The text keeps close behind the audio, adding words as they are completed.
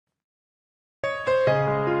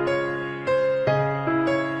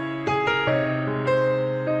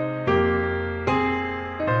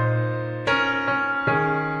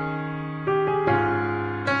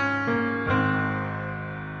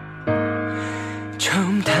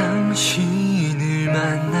처음 당신을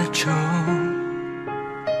만났죠.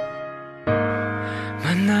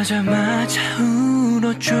 만나자마자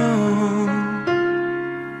울었죠.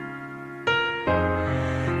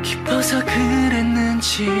 기뻐서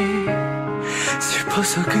그랬는지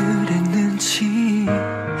슬퍼서 그랬는지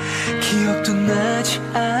기억도 나지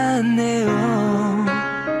않네요.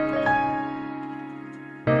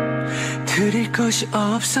 드릴 것이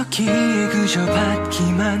없었기에 그저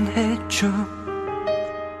받기만 했죠.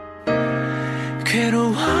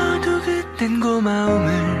 괴로워도 그땐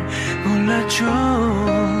고마움을 몰랐죠.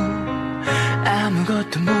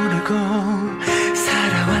 아무것도 모르고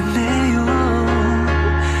살아왔네요.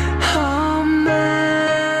 엄마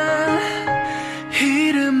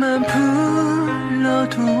이름만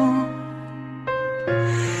불러도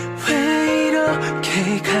왜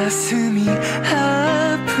이렇게 가슴이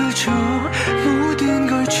아프죠. 모든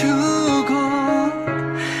걸 주고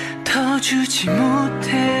더 주지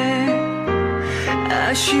못해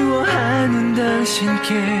아쉬워하는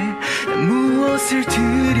당신께 무엇을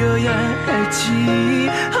드려야 할지.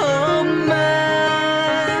 엄마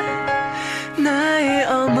나의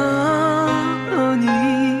어머니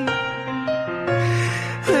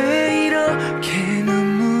왜 이렇게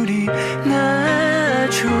눈물이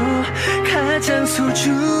나죠. 가장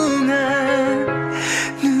소중한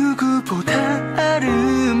누구보다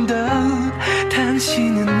아름다운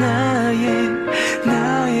당신은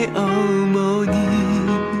나의 어머니.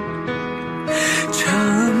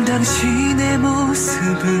 처음 당신의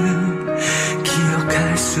모습은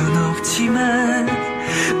기억할 순 없지만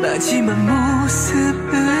마지막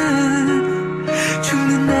모습은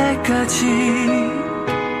죽는 날까지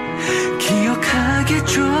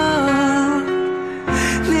기억하겠죠.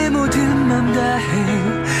 내 모든 맘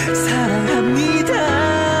다해 사랑합니다.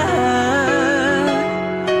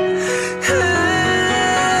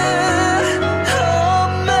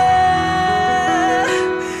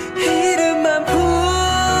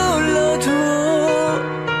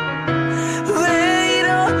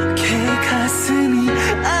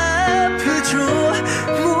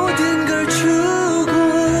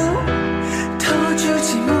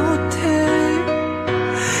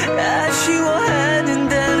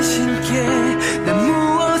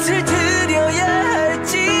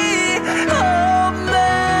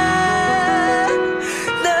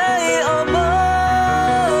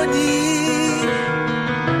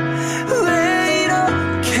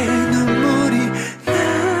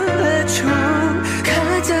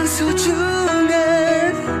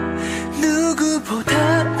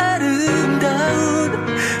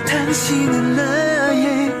 당신은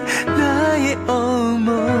나의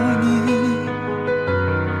어머니.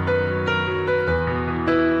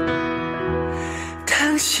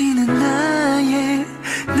 당신은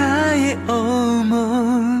나의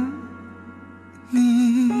어머니.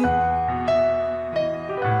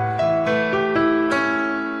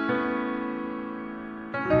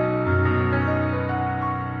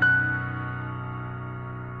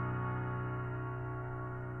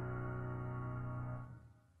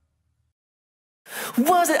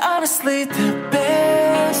 Was it honestly the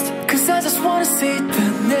best? Cause I just wanna see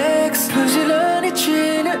the next. 부지런히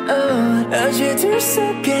지나온 어제들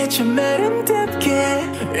속에 좀 아름답게.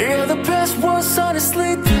 You're the best ones,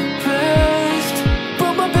 honestly the best.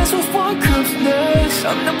 But my best was what comes next.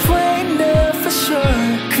 I'm not playing now for sure.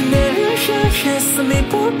 그날을 향해서 미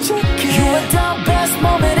복잡해. You are the best,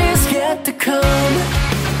 moment is yet to come.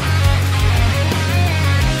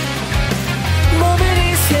 Moment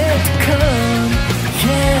is yet to come.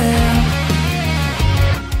 Yeah.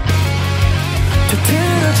 더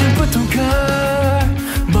틀어진 보통걸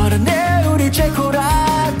멀어내 우리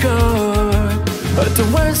제코라고.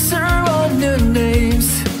 어떤 원수 없는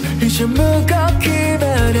names 이제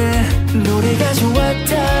무겁기만 해. 노래가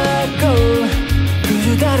좋았다고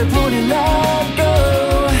그저 나를 보내라고.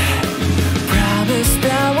 Promise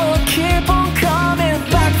that we'll keep on coming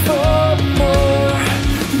back for more.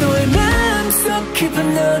 너의 마음속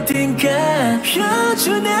깊은 어딘가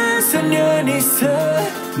여전한 소년이 있어.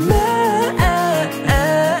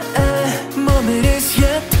 Moment is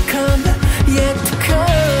yet to come, yet to come.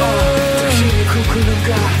 당신이 꿈꾸는가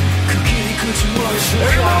그 길이 그저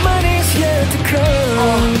멀어질까. Moment is yet to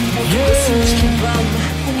come. 모두가 숨지킨 밤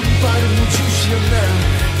우리 발은 멈추지않아.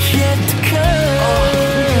 Yet to come.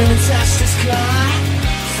 We're gonna touch the sky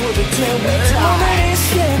for the day we die. Moment is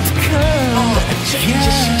yet to come. 이제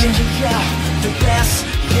시작이야. The best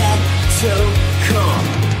yet to come.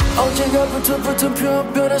 언젠가부터 붙은 표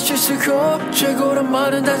변화시 쓰고 최고란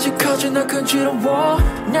말은 아직 커지나 간지러워.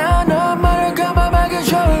 나 너의 말을 감아하게 더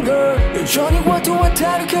좋은 걸 여전히 와도와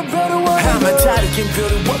다르게 배려와 하면 다르긴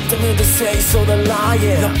배려왔다면 they say so 다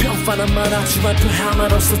lie 나 편파는 많았지만 또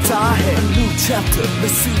하나로서 다해 A new chapter 매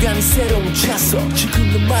순간이 새로운 차서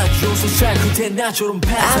지금도 마주쳐서 잘 그대 나처럼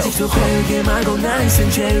패서 아직도 배우게만 하고 나 인생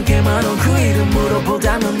재우게만 한 그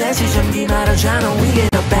이름으로보다는 내 지점기 말하잖아 We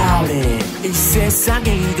ain't about it 이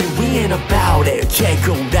세상에 이들 We ain't about it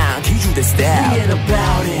제공당 기준된 style We ain't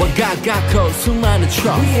about it 와가가코 수많은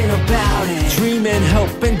truck We ain't about it Dream and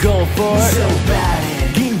hope and go for it So about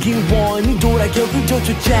it 긴긴 원이 돌아 여기도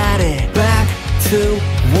좀 잘해 Back to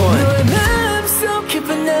one 너의 마음속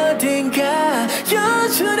깊은 어딘가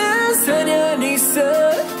여전한 사연이 있어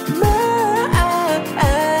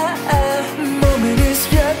Moment is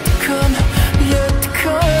yet to come Yet to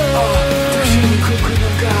come 당신이 그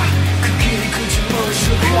그녀가 그 길이 그저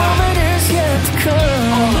멀어가 Moment is yet to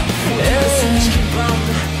come 우리가 숨지긴 밤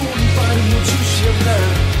우리 발을 멈추시었나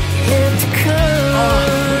Yet to come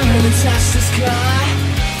We're gonna touch the sky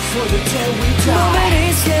For the day we die Moment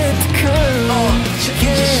is yet to come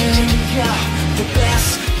The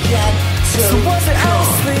best yet to So was it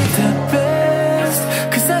honestly the best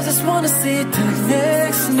Cause I just wanna see the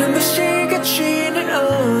next 눈부시게 취는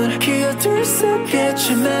on 기어들 속에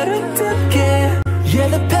좀 아름답게 Yeah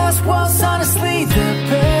the past was honestly the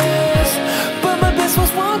best But my best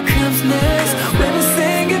was what comes next We've been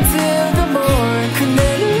singing till the morn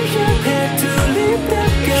그날을 향해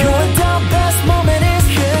뚫린다고 You're the best moment is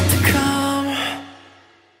yet to come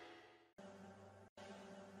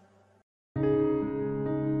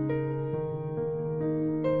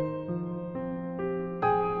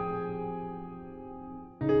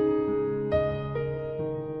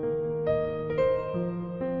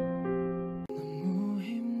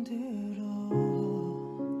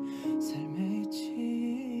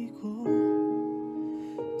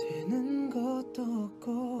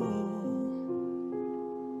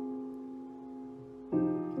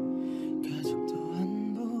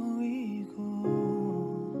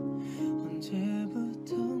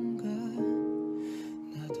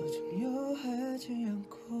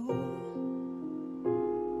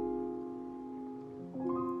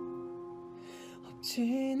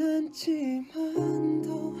없진 않지만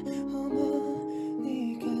더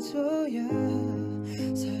어머니가 줘야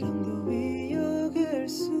사랑도 이어갈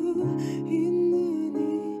수 있는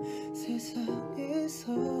이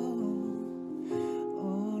세상에서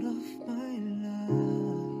All of my life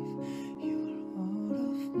You are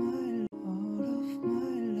all of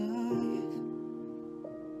my life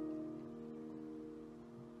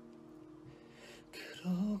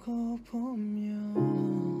그러고 보면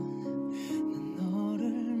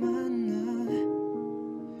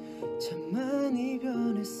참 많이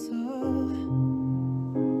변했어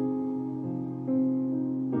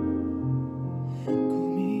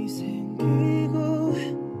꿈이 생기고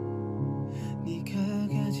네가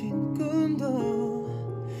가진 꿈도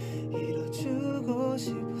이뤄주고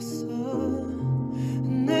싶었어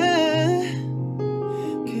네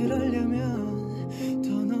그러려면 더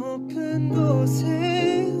높은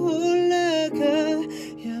곳에 올라가야만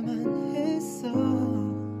했어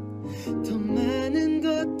더 많은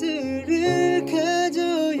것들을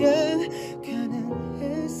가져야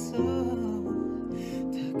가능했어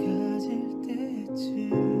다 가질 때쯤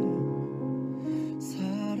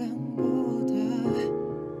사랑보다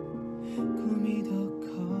꿈이 더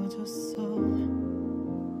커졌어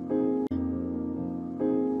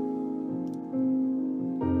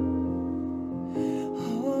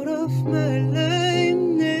All of my life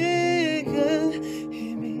내가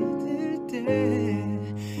힘이 들 때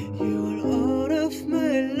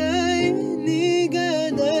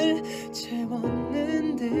네가 날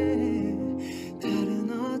채웠는데 다른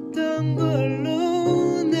어떤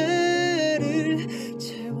걸로 나를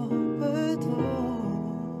채워봐도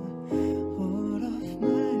All of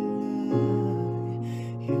my life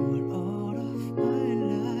You are all of my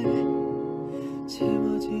life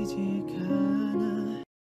채워지지가 않아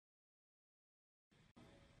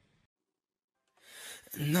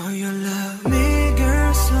Know you love me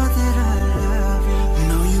girl so that I love you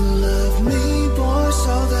Know you love me boy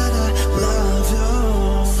so that I love you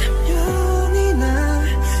 3년이나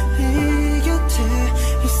이 곁에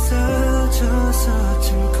있어줘서 참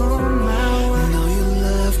고마워 Know you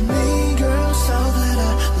love me girl so that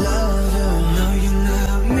I love you Know you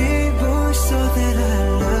love me boy so that I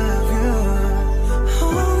love you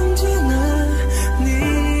언제나 네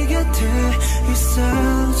곁에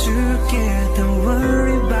있어줄게 Don't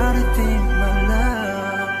worry about a thing my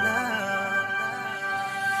love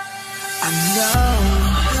I know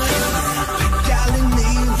헷갈린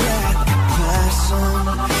이야기 발성 난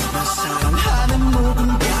사랑하는 모든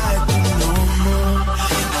갈등 너무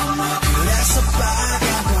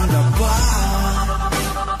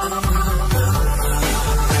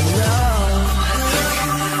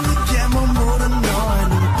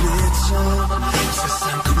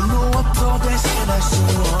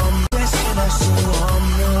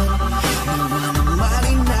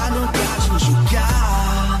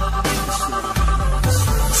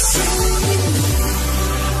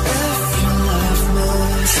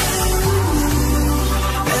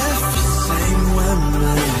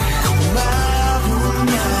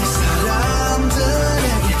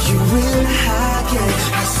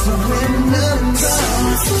수 있는 걸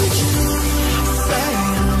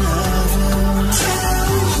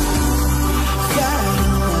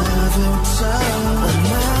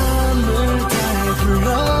마음을 다해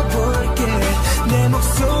불러볼게 내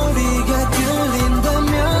목소리가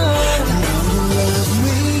들린다면 You love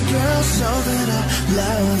me girl so that I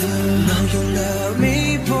love you Now you love me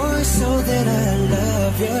boy so that I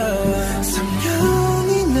love you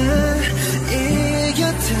 3년이나 이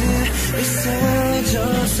곁에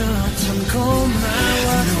있어줘서 참 고마워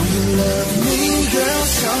Now you love me girl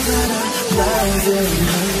so that I love you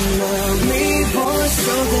Now you love me boy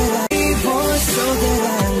so that I so that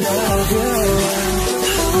I love you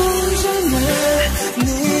언제나 네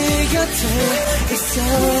곁에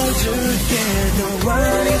있어줄게 Don't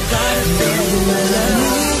worry about a thing You love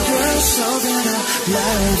me girl so that I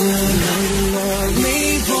love you Now you love me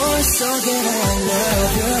boy so that I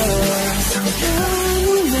love you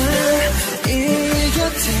 3년이나 이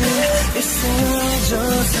곁에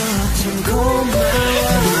있어줘서 참 고마워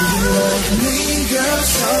You love me girl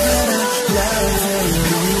so that I love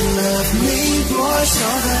you You love me boy so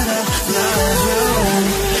that I love you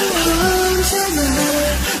언제나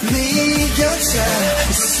네 곁에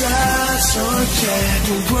있어줄게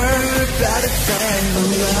Don't worry about a thing No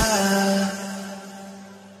lie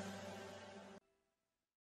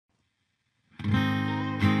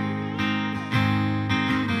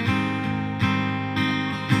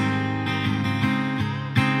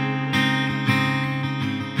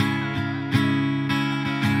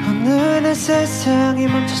오늘의 세상이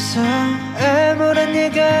멈췄어 아무런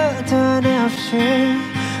예가도 하나 없이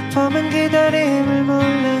밤은 기다림을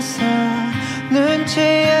몰라서 눈치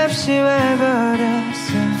없이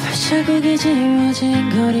와버렸어 발자국이 지워진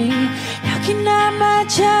거리 여기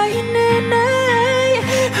남아져있는 나의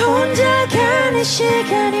혼자 가는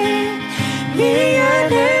시간이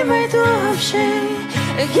미안해 말도 없이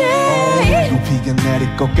비가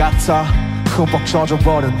내릴 것 같아 흠뻑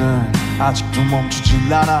젖어버렸는 아직도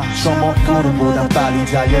멈추질 않아 저 먼 구름보다 빨리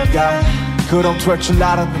달려가 그럼 될 줄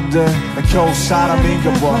알았는데 난 겨우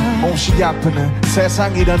사람인가 봐 온시 아프는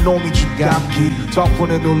세상이란 놈이 준 감기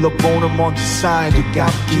덕분에 눌러보는 먼지 쌓인 그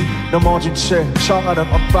감기 넘어진 채 청아른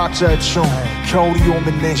엇박자의 총 겨울이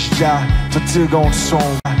오면 내 시작 더 뜨거운 손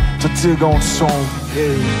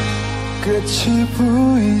끝이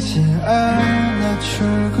보이지 않아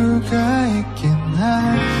출구가 있긴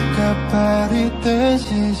할까 발이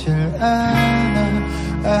떼지질 않아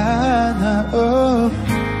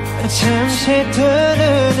잠시 두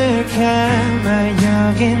눈을 감아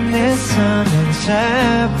여기 내 손을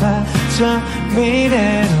잡아 저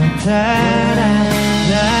미래로 따라가자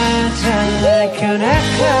Like an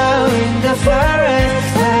echo in the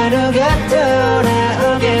forest 하루가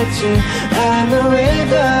돌아오겠지 아무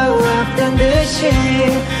일도 없단 듯이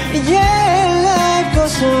Yeah, life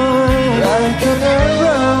goes on Like an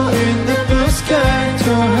arrow in the blue sky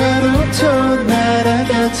또 하루 또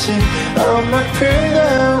날아갔지 On my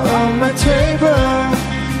pillow, on my table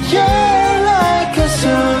Yeah, like a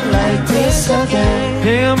song like this again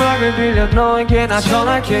이 음악을 빌려 너에게 나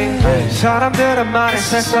전할게 사람들은 말해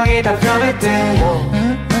세상이 다 변했대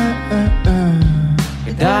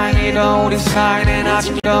다행히도 우리 사이는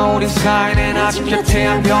아직 곁에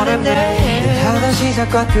안 변했네 하던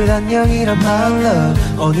시작과 끝 안녕이란 말로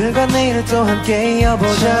오늘과 내일을 또 함께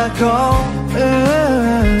이어보자고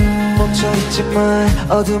멈춰있지만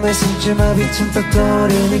어둠에 숨지마 빛은 또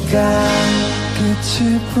떠오르니까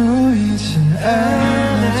끝이 보이지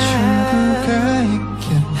않아 출구가 있긴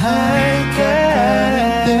할까 발이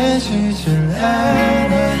떼지질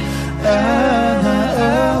않아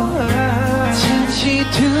잠시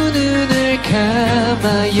두 눈을 감아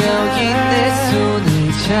여기 내 손을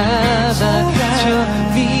잡아 저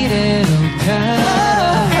미래로 가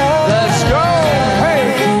Let's go! Hey!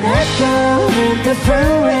 Can I go in the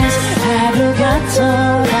forest 하루가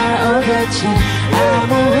돌아오겠지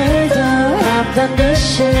아무 일도 없던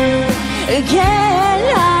듯이 Yeah,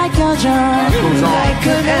 like a drone Like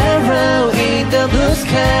an arrow in the blue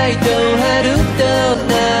sky 또 하루 또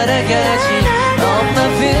날아가지 On my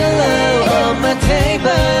pillow, on my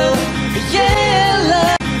table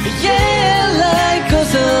Yeah, like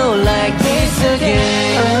goes on like this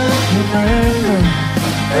again Remember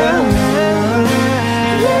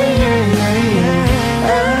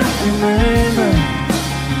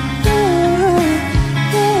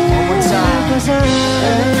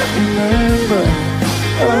Remember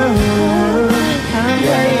One more time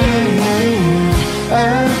Remember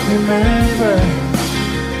Remember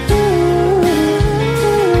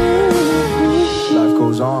Life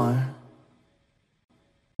goes on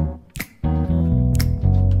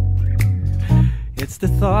It's the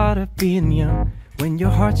thought of being young when your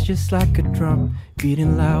heart's just like a drum,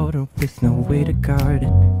 beating louder with no way to guard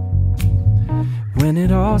it. When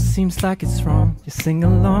it all seems like it's wrong, you sing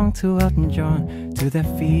along to Elton John, to that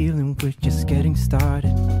feeling we're just getting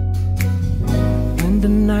started. When the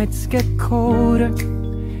nights get colder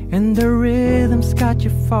and the rhythm's got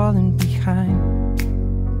you falling behind,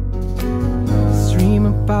 dream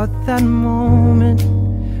about that moment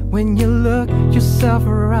when you look yourself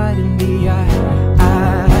right in the eye,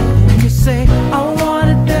 and you say, I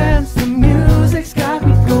wanna dance, the music's got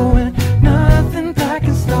me going, nothing that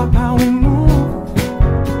can stop how we move.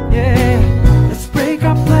 Yeah, let's break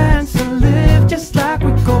our plans and live just like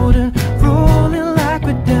we're golden, rolling like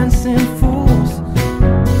we're dancing fools.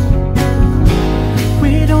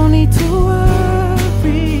 We don't need to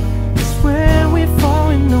worry, 'cause when we fall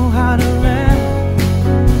we know how to land.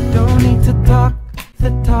 Don't need to talk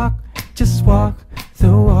the talk, just walk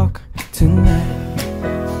the walk tonight.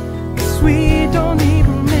 'Cause we don't need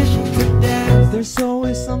permission to dance. There's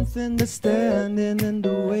always something that's standing in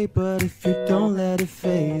the way, but if you don't let it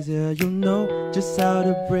phase you, you'll know just how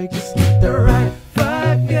to break it. Slip the right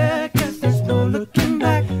vibe, yeah, 'cause there's no looking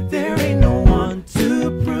back. There ain't no one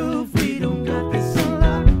to prove we don't got this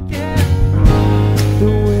unlocked, yeah. The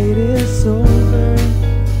wait is over,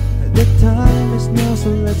 the time is now, so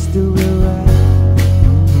let's do it right.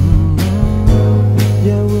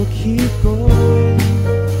 Yeah, we'll keep going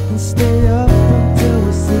and stay up until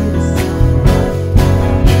we see the sun.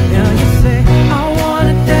 Now you say, I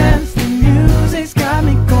wanna dance, the music's got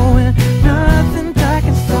me going, nothing that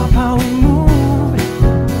can stop how we move.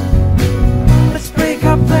 Let's break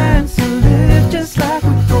our plans and live just like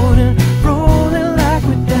we're golden, rolling like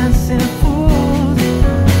we're dancing fools.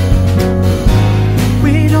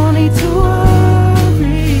 We don't need to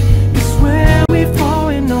worry, 'cause when we fall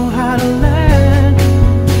we know how to land.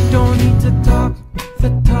 Don't need to talk the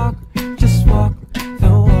talk, just walk the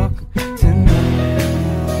walk tonight.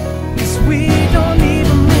 'Cause we don't need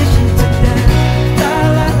permission to dance. La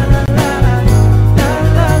la la la la, la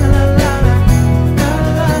la la la la, la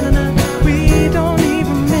la la la. We don't need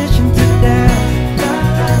permission to dance. La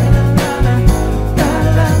la la la la, la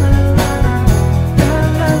la la la la, la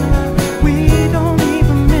la la. We don't need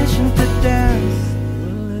permission to dance.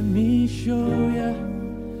 Well, let me show ya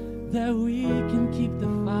that we can keep the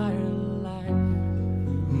fire alive.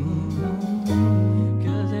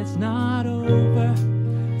 'Cause it's not over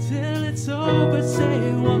till it's over. Say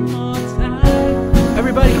it one more time.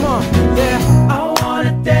 Everybody, come on. Yeah, I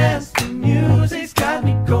wanna dance. The music's got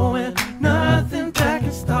me going. Nothing that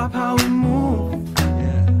can stop how we move.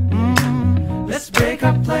 Let's break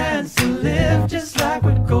our plans and live just like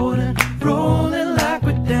we're golden, rolling like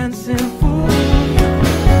we're dancing fools.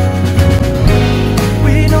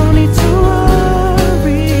 We don't need to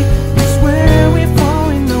worry, 'cause where we fall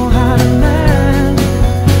we know how to land.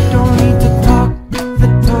 Don't need to talk the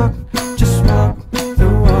talk, just walk the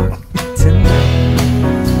walk tonight.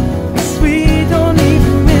 'Cause we don't need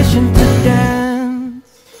permission to dance.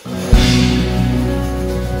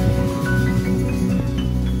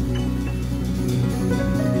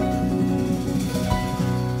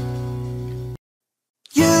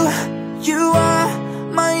 You are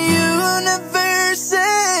my universe,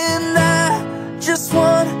 and I just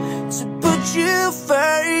want to put you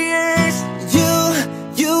first.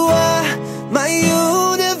 You are my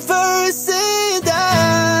universe, and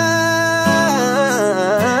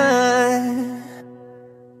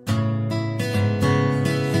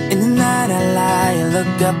in the night I lie and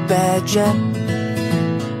look up at you.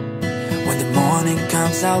 When the morning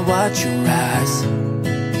comes I watch you rise.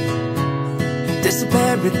 There's a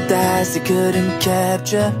paradise that couldn't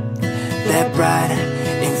capture that bright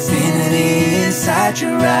infinity inside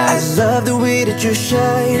your eyes. I love the way that you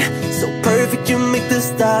shine, so perfect you make the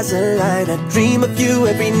stars align. I dream of you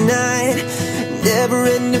every night, never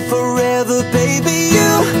ending forever, baby.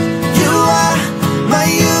 You are my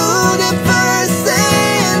universe,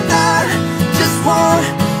 and I just want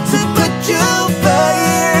to put you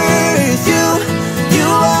first. You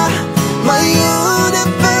are my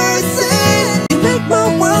universe, and you make my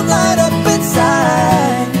world light up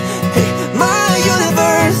inside. Hey, my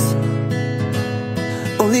universe.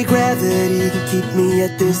 Only gravity can keep me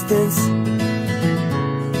at distance,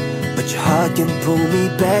 but your heart can pull me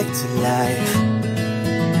back to life.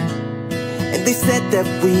 And they said that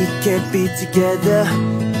we can't be together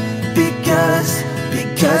because we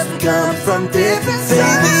come from different sides.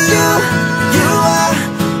 Baby, you are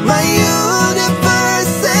my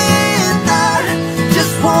universe, and I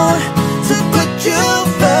just want to put you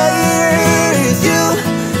first.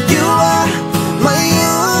 You are my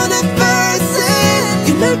universe, and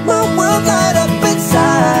you make my world light up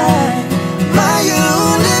inside. My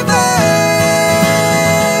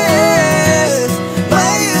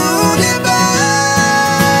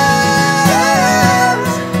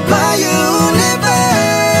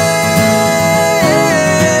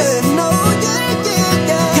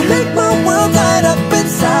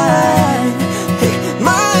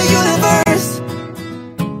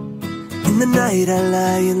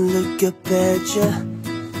you.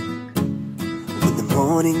 When the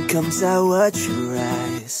morning comes, I watch you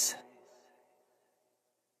rise.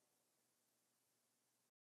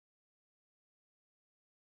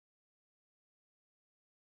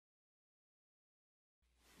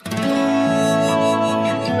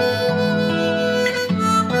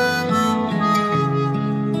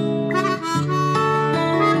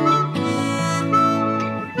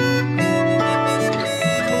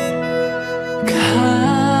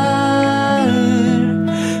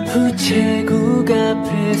 우체국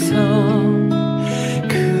앞에서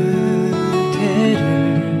그대를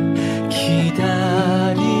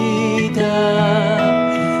기다리다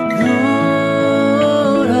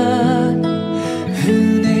노란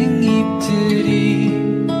은행잎들이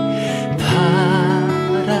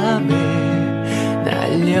바람에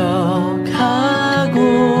날려가고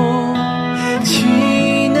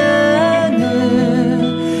지나는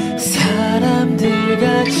사람들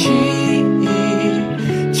같이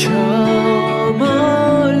저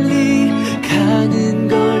멀리 가는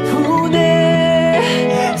걸 보네.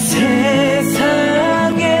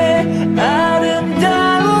 세상에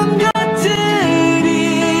아름다운 것들이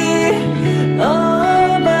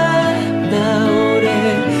얼마나 오래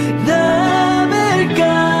남을까.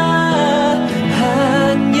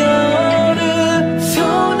 한여름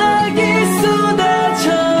소나기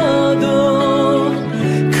쏟아져도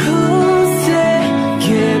굳세게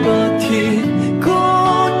버틴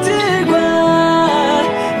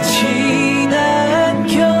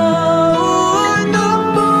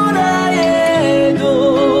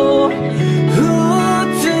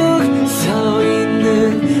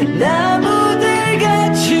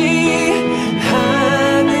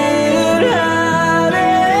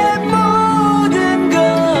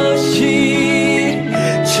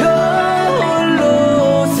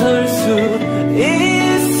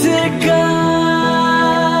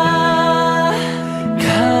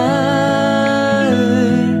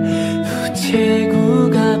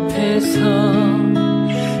우체국 앞에서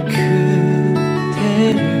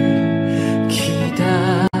그대를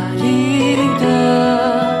기다리다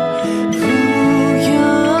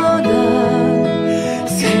우연한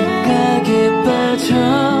생각에 빠져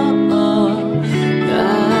날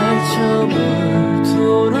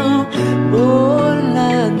저물도록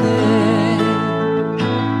몰랐네.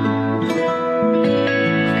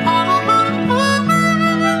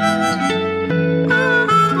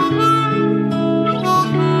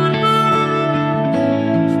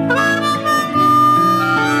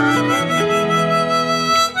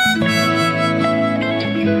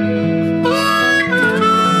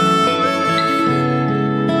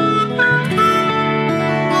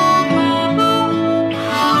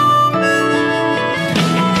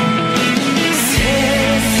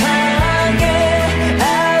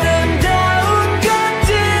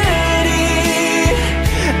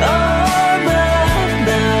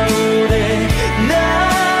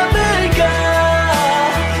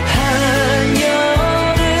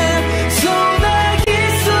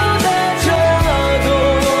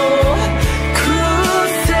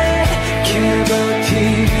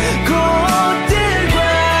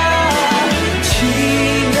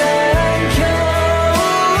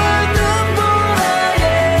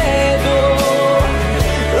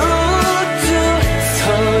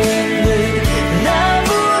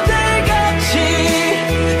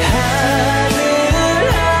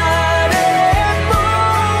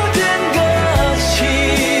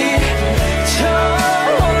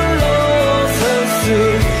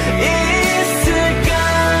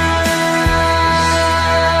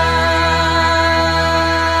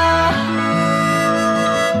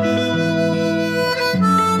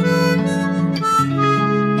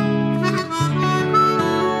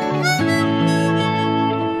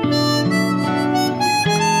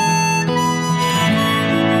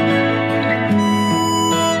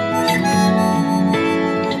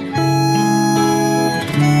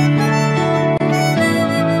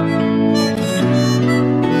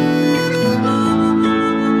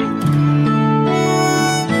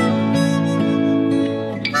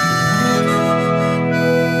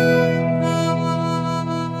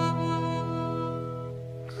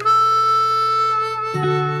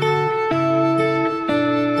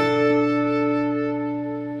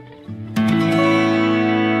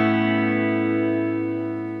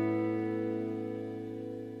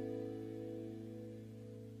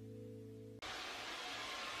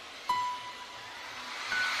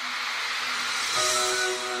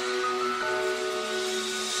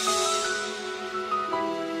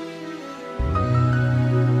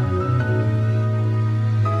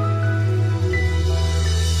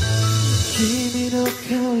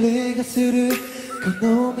 기미력한 내 가슴을 こ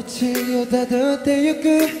の道をたどってゆく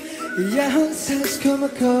イヤホン差し込む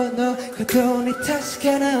このことに確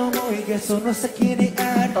かな思いがその先に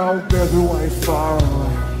ある Oh baby why far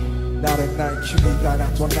away 慣れない君がな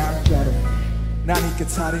んとなんだろう何か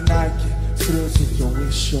足りない気するずっと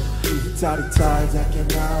一緒に浸りたいだけ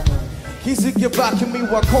なの気づけば君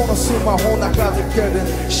はこのスマホの中だけ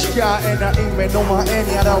でしか会えない目の前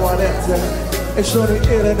に現れて一緒にい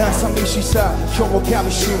るな寂しさ今日も噛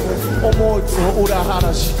みしめ思いと裏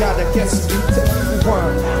話がだけすぎて不安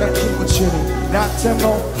な気持ちになって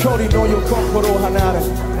も距離のよ心離れ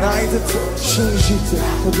ないでと信じて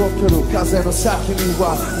届ける風の先に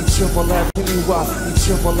はいつもレベにはい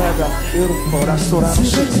つもレベルほら空の下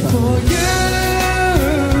全て for you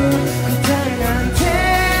答えなんて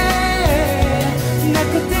な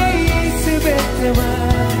くていい全ては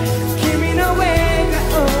君の笑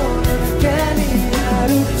顔の中にある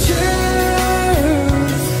Choose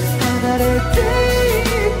離れて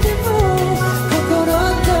いっても心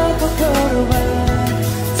と心は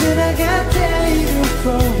つながっている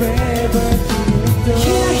Forever ひ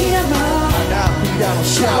らひらも花びらの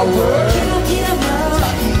シャワーキラキラも太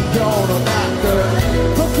陽の中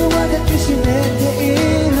僕は抱きしめてい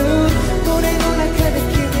る胸の中で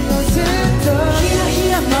君をずっとひらひ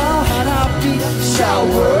らも花びらのシャワ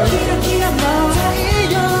ーキラキラも太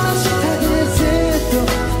陽の下でずっと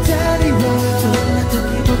二人はどんな時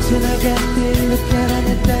もつながっているからね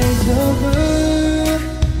大丈夫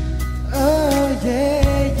Oh yeah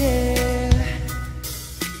yeah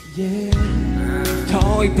yeah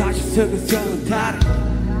遠い場所すぐその誰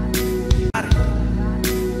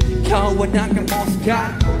今日はなんかもうすか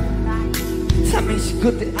寂しく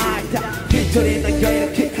て会いたい一人の余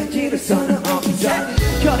裕感じるその大きさ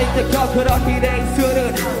距離と心比例す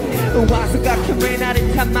る噂が気になり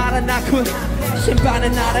たまらなく心配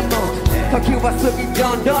になるもん時は過ぎ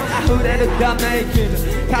どんどん溢れるため息の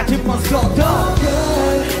価値もそうどう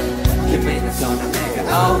君のその笑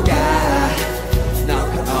顔がなん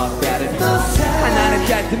か離れ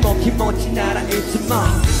たいても気持ちならいつも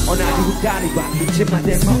同じ二人はいつま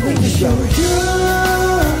でも一緒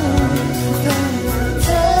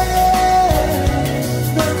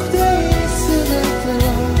なくていい全ては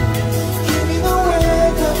君の笑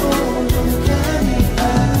顔の中にあ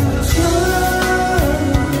る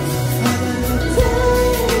離れて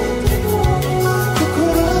いても心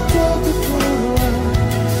と心は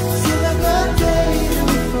つながっている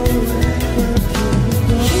Forever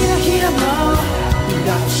ひらひらも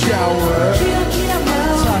シャワーキラキラも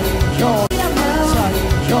太陽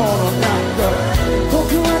の中僕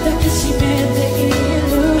は抱きしめてい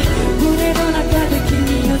る胸の中で君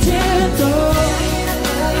をずっと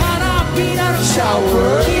花びらのシャワ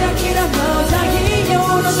ーキラキラも太陽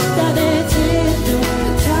の下でずっと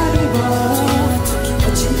二人は落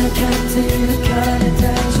ちなかっているからね大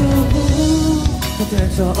丈夫たとえ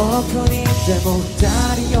遠くにいても二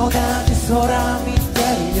人同じ空見て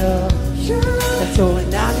るよたとえ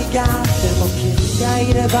何があっても君がい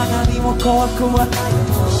れば何も怖くはない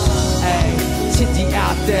信じ合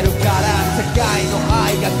ってるから世界の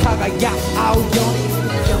愛が輝合うように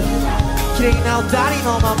綺麗な二人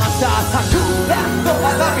のままさ咲くランド花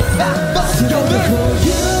火ランド全て for you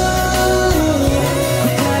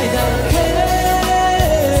答えなんて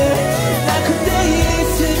なくていい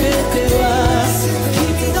全ては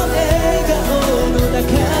君の笑顔の中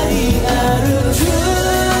にある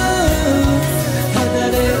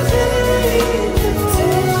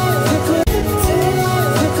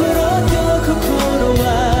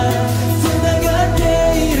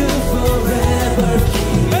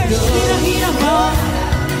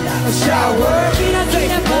シャワーキラキ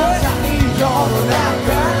ラも太陽の中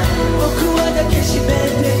僕は抱きしめ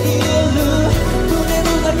ている胸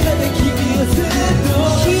の中で君をずっと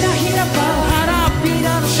ひらひらも花びら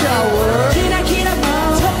のシャワーキラキラも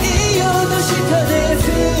太陽の下でず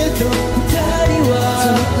っと二人はそ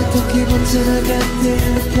んな時もつながってい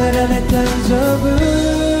るからね大丈夫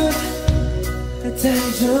大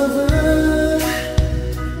丈夫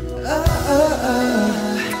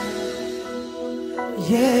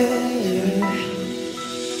Yeah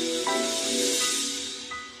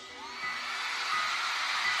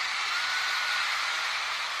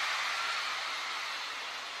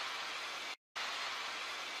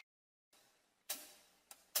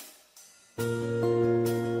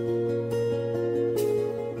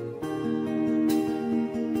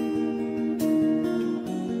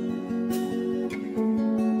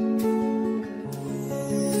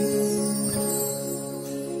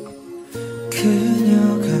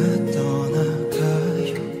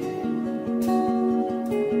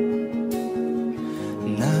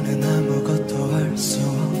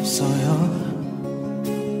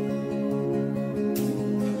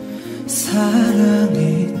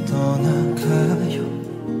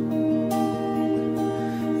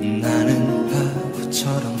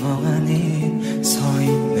것처럼 멍하니 서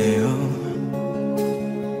있네요.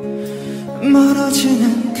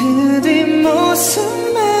 멀어지는 그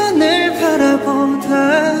뒷모습만을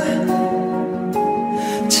바라보다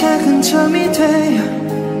작은 점이 되어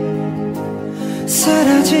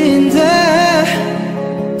사라진다.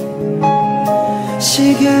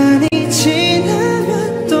 시간이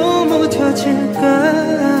지나면 또 무뎌질까.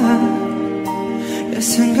 내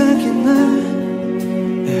생각이 나,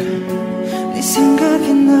 네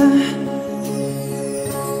생각이 나.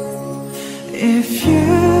 If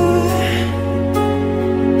you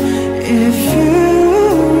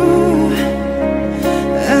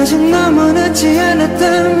아직 너무 늦지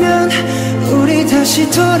않았다면 우리 다시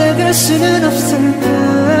돌아갈 수는 없을까.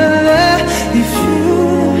 If you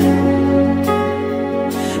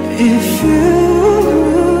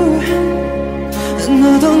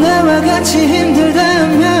너도 나와 같이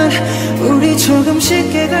힘들다면 우리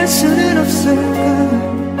조금씩 깨갈 수는 없을까.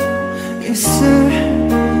 있을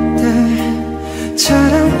때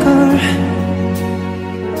잘할걸.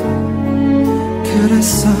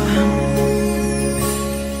 그랬어.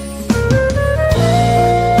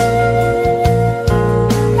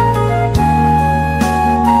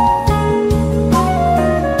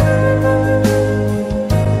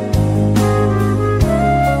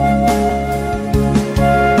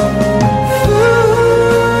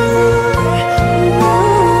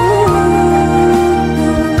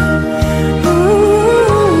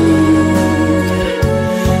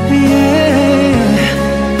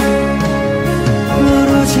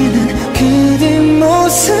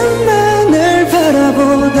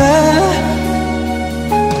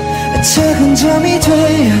 작은 점이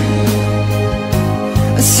되어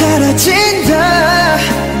사라진다.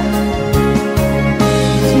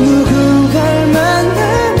 누군가를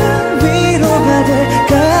만나면 위로가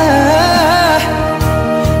될까.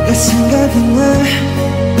 내 생각이 나,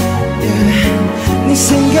 yeah. 네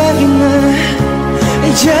생각이 나,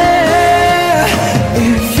 yeah.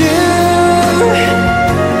 If you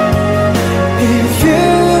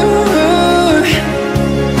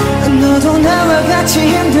너도 나와 같이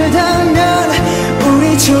힘들다면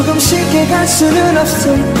우리 조금씩 깨갈 수는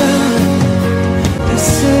없을까.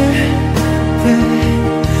 있을 때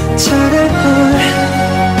잘할걸.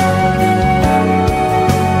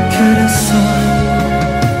 그랬어.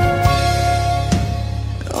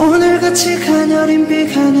 오늘같이 가녀린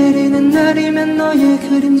비가 내리는 날이면 너의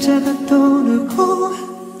그림자가 떠오르고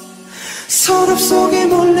서랍 속에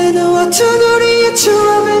몰래 넣어둔 우리의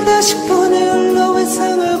추억을 다시 꺼내 흘러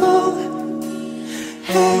회상하고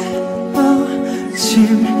헤어짐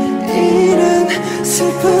이란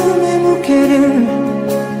슬픔의 무게를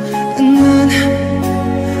난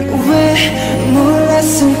왜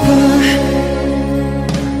몰랐을까.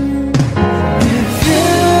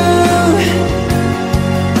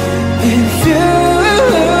 If you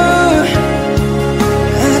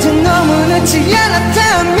아직 너무 늦지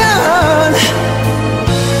않았다면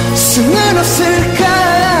수는 없을까.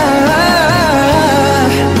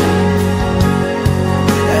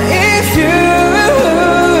 If you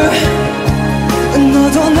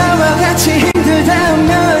너도 나와 같이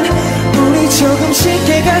힘들다면 우리 조금씩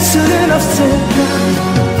깨갈 수는 없을까.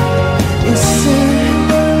 있을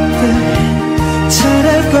때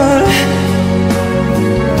잘할걸.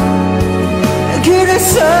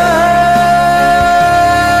 그래서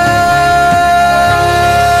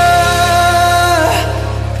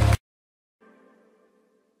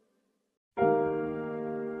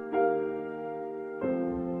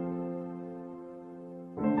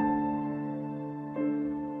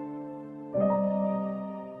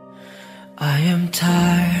I am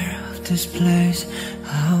tired of this place,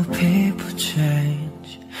 how people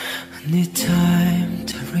change. I need time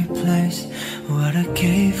to replace what I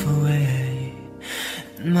gave away.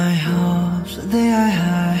 My hopes, they are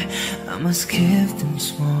high, I must keep them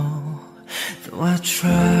small. Though I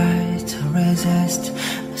try to resist,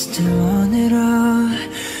 I still want it all.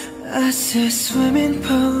 I see swimming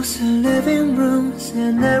pools and living rooms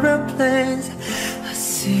and aeroplanes. I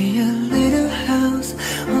see a little house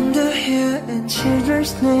on the hill and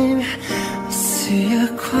children's name. I see a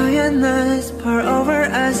quiet night pour over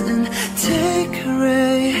us and take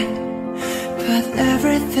away. But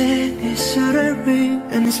everything is shattering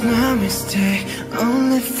and it's my mistake.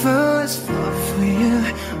 Only fools fall for you.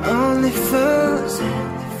 Only fools.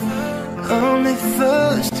 Only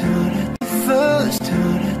fools do that. Fools do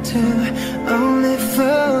that too. Only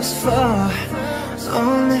fools fall.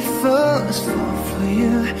 Only fools fall for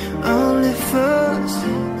you. Only fools.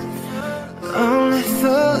 Only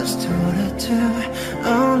fools do that too.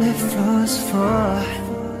 Only fools fall.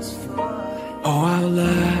 Oh, our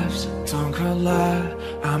lives don't collide. lie,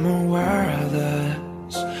 I'm aware of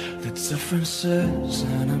this. The differences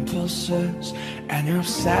and impulses and your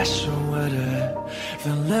obsession with it.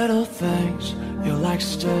 The little things you like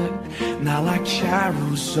stick, not like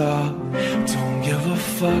carousel. Don't give a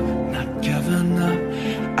fuck, not giving up,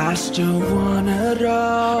 I still want it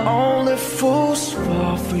all. Only fools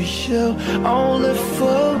fall for you, only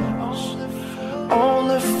fools.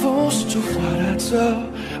 Only fools do what I do,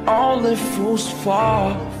 only fools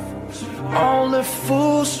fall. Only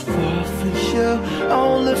fools fall for you,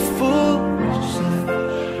 only fools.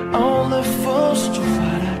 Only fools do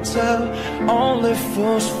what I do, only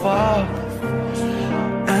fools fall.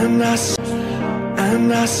 And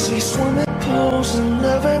I see swimming pools and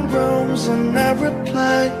living rooms and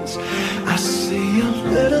airplanes. I see a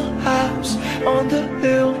little house on the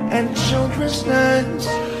hill and children's names.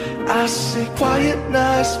 I see quiet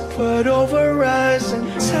nights put over eyes and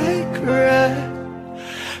take rest.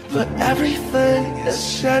 But everything is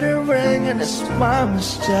shattering and it's my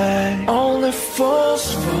mistake. Only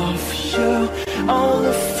fools fall for you,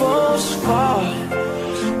 only fools fall.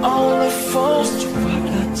 Only fools do what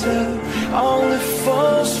I do, only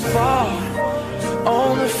fools fall.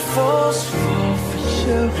 Only fools fall for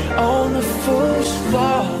you, only fools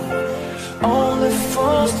fall. Only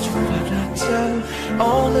fools do what I do,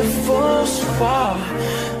 only fools fall.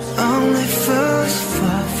 Only fools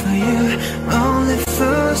fall for you, only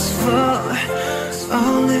fools fall.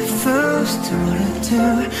 Only fools do what I do,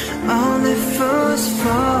 only fools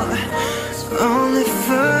fall. Only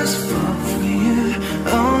fools fall for you,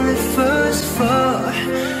 only fools fall.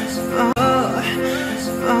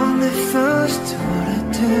 Only fools do what I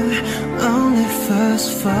do, only fools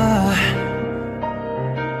fall.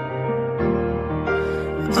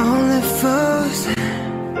 Only fools.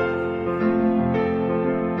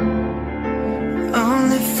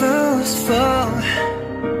 Only fools fall.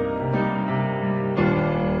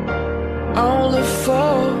 Only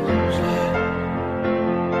fools.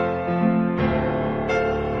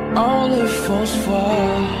 Only fools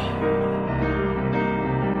fall.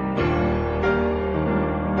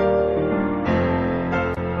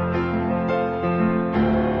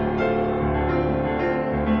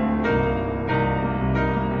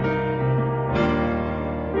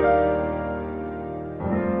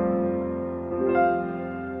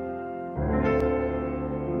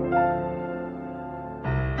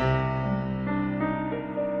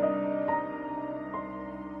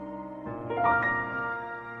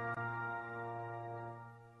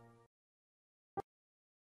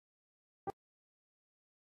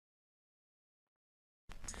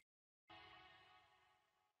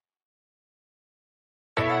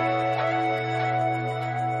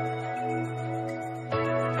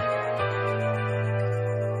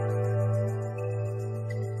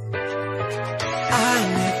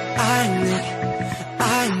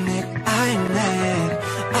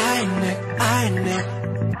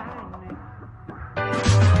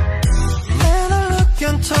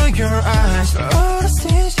 Your eyes, all the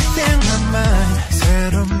things you in my mind.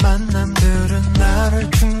 새로운 만남들은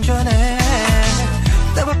나를 충전해.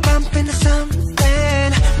 Double bump into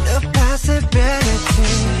something, new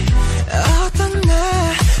possibility. 어떤 날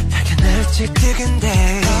발견할지 뜨근데.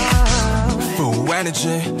 Full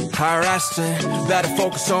energy, higher estimate. Better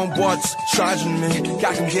focus on what's charging me.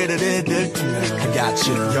 가끔 길을 잃을 때면 I got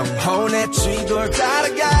you. 영혼의 쥐돌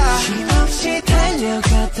따라가. 힘없이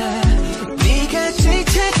달려가다 네가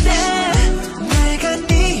지칠 때 내가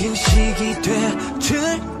네 휴식이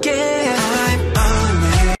돼줄게. I'm on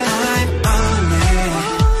it, I'm on it.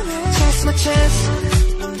 Chase my chance.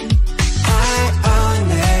 I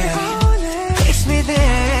own it. Takes me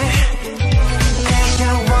there. 내가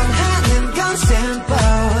원하는 건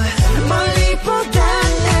simple.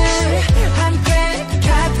 멀리보다는 함께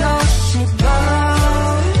가고 싶어.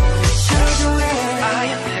 Show the way. I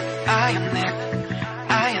am it, I am it.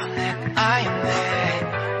 I am it, I am it.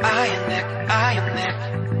 I am it, I am it.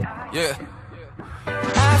 Yeah.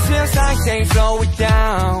 I feel like they slow it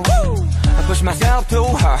down. I push myself too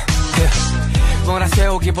hard. Yeah.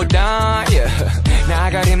 몰아세우기보다 yeah.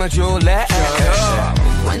 나가림을 줄래.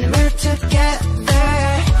 When we're together,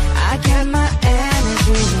 I get my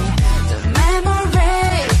energy. The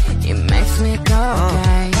memory, it makes me go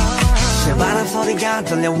crazy. 실바람 소리가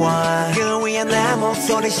들려와. 그 위에 내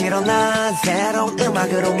목소리 실어 난 새로운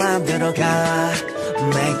음악으로 만들어가.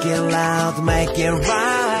 Make it loud, make it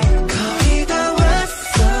right. 거의 다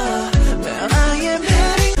왔어. Where I am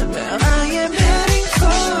heading, where I am heading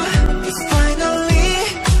for. It's finally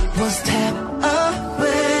one step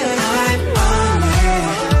away. I'm on it.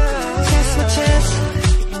 Chase my chance.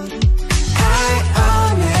 I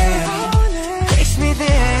own it. Takes me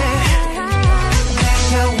there.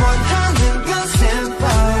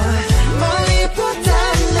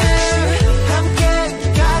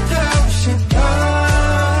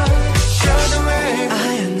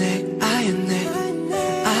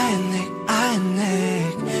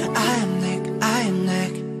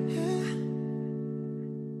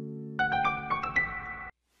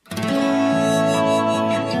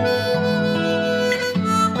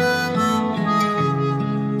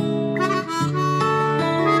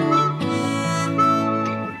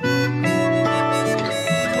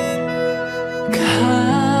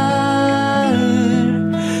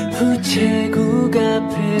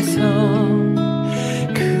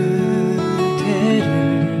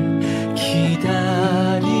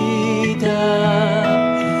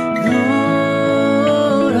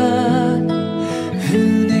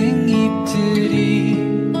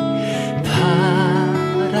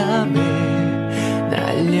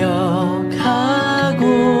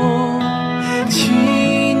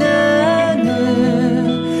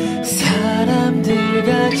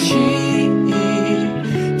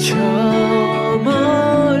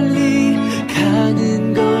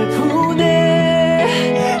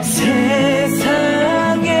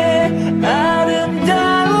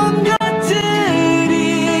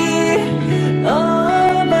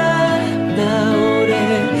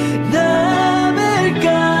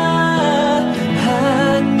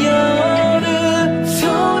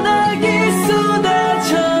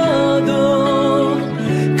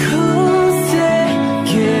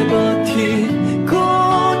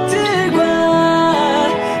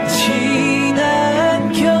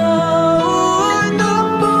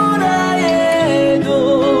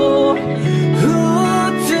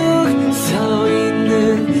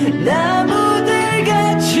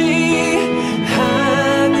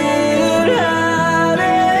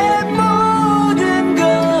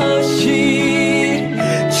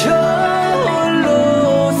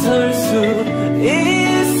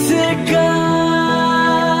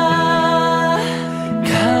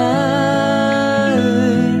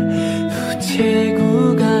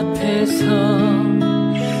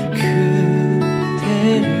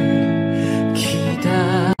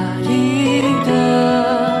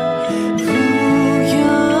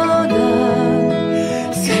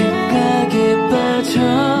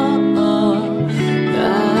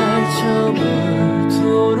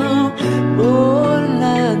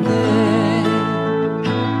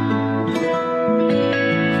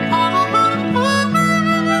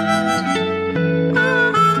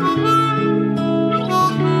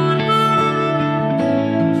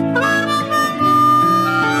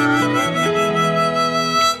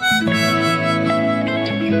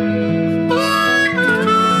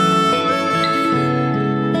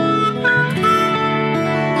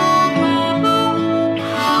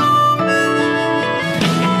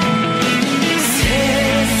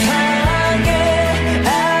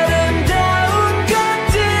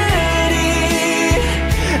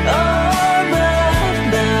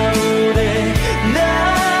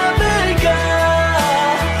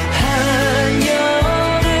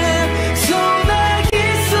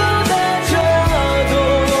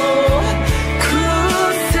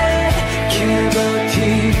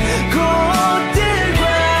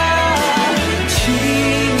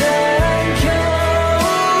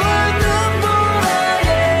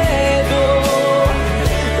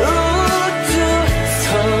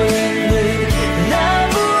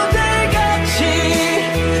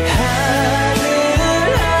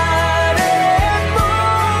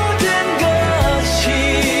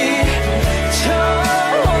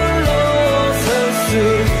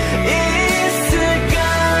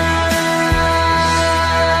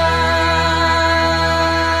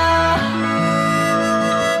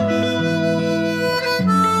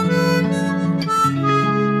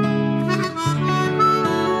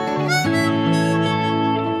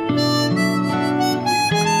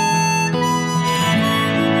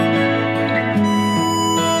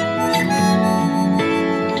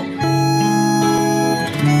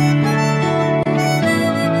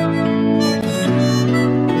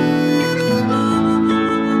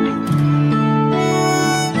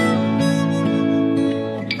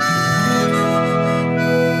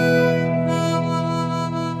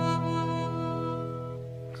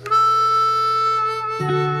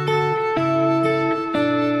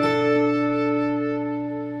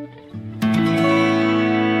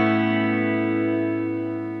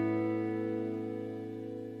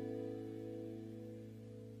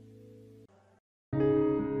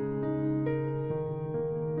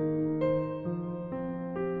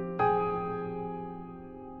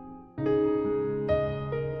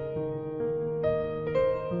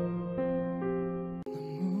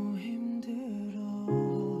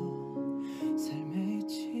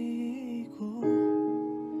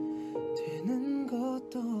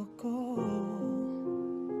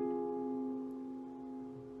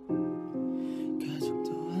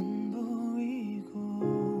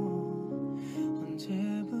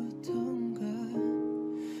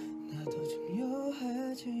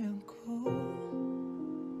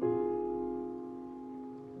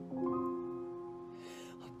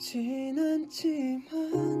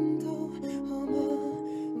 않지만 더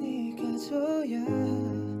어머니가 줘야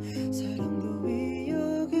사랑도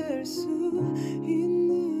이어갈 수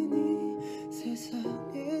있는 이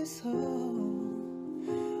세상에서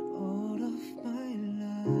All of my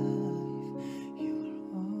life You're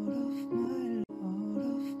all of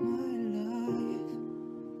my life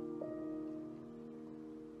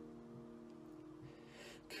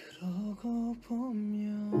그러고 보면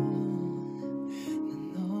난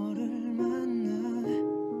너를 만나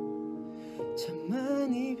참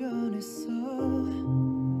많이 변했어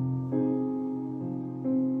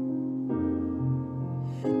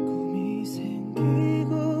꿈이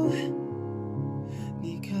생기고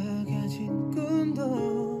네가 가진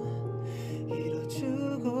꿈도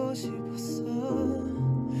이뤄주고 싶었어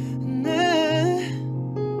네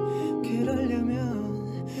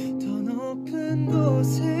그러려면 더 높은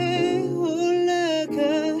곳에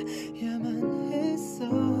올라가야만 했어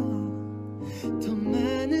더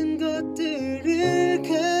많은 것들을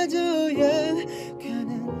가져야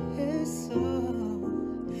가능했어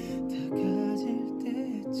다 가질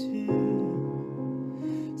때쯤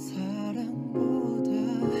사랑보다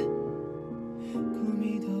꿈이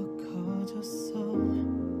더 커졌어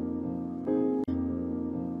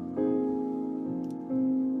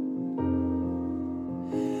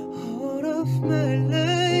All of my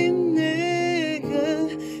life 내가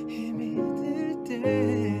힘이 들 때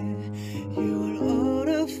You're all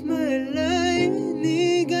of my life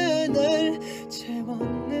네가 날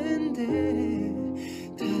채웠는데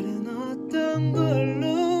다른 어떤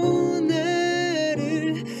걸로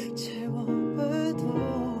나를 채워봐도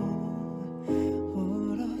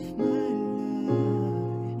All of my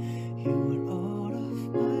life You're all of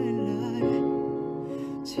my life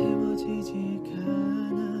채워지지가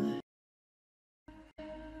않아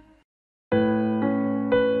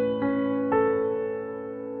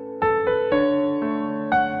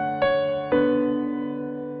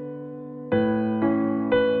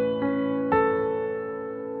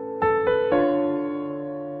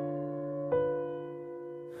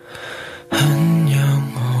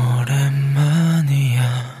안녕 오랜만이야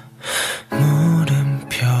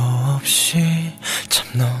물음표 없이 참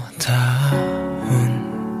너다운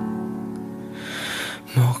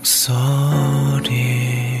목소리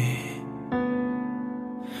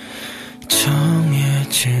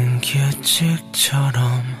정해진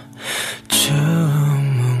규칙처럼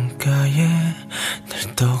주문가에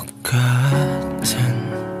늘 똑같은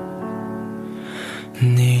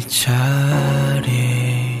네 자리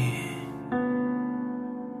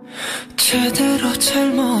제대로 잘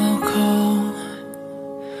먹어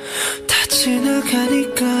다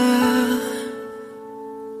지나가니까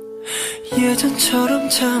예전처럼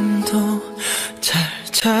잠도 잘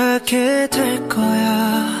자게 될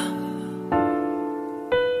거야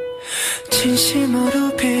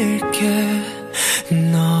진심으로 빌게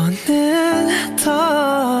너는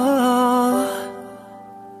더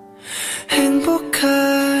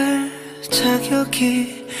행복할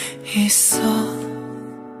자격이 있어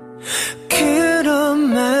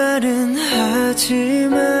그런 말은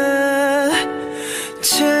하지마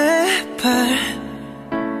제발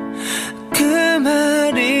그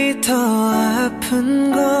말이 더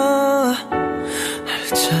아픈 거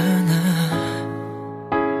알잖아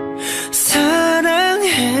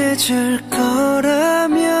사랑해줄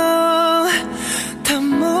거라며 다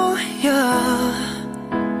뭐야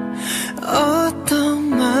어떤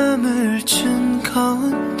맘을 준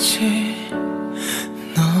건지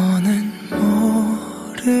너는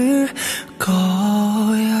모를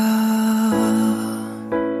거야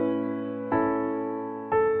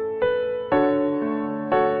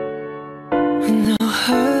No.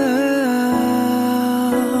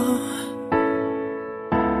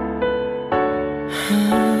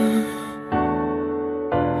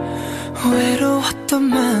 외로웠던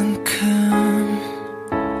만큼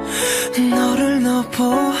너를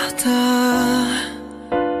너보다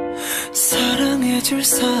사랑해줄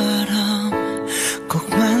사람 꼭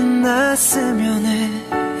만났으면 해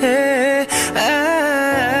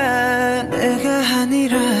내가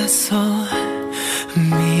아니라서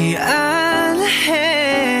미안해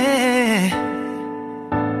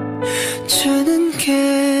주는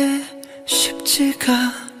게 쉽지가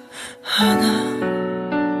않아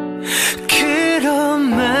그런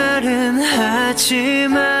말은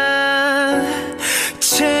하지마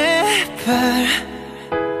제발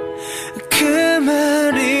그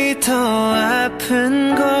말이 더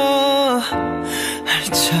아픈 거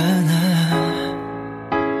알잖아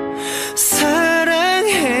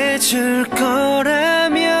사랑해줄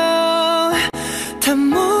거라며 다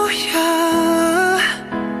뭐야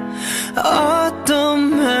어떤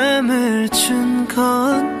맘을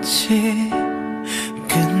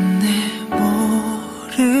끝내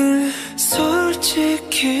뭐를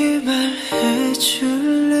솔직히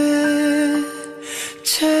말해줄래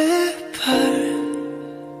제발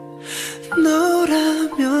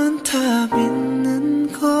너라면 다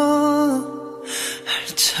믿는 거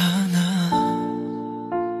알잖아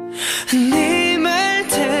네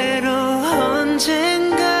말대로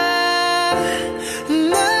언젠가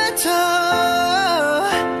나도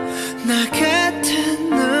나 같은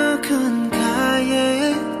누군가에게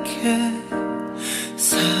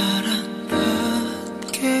사랑받게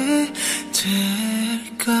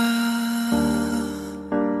될까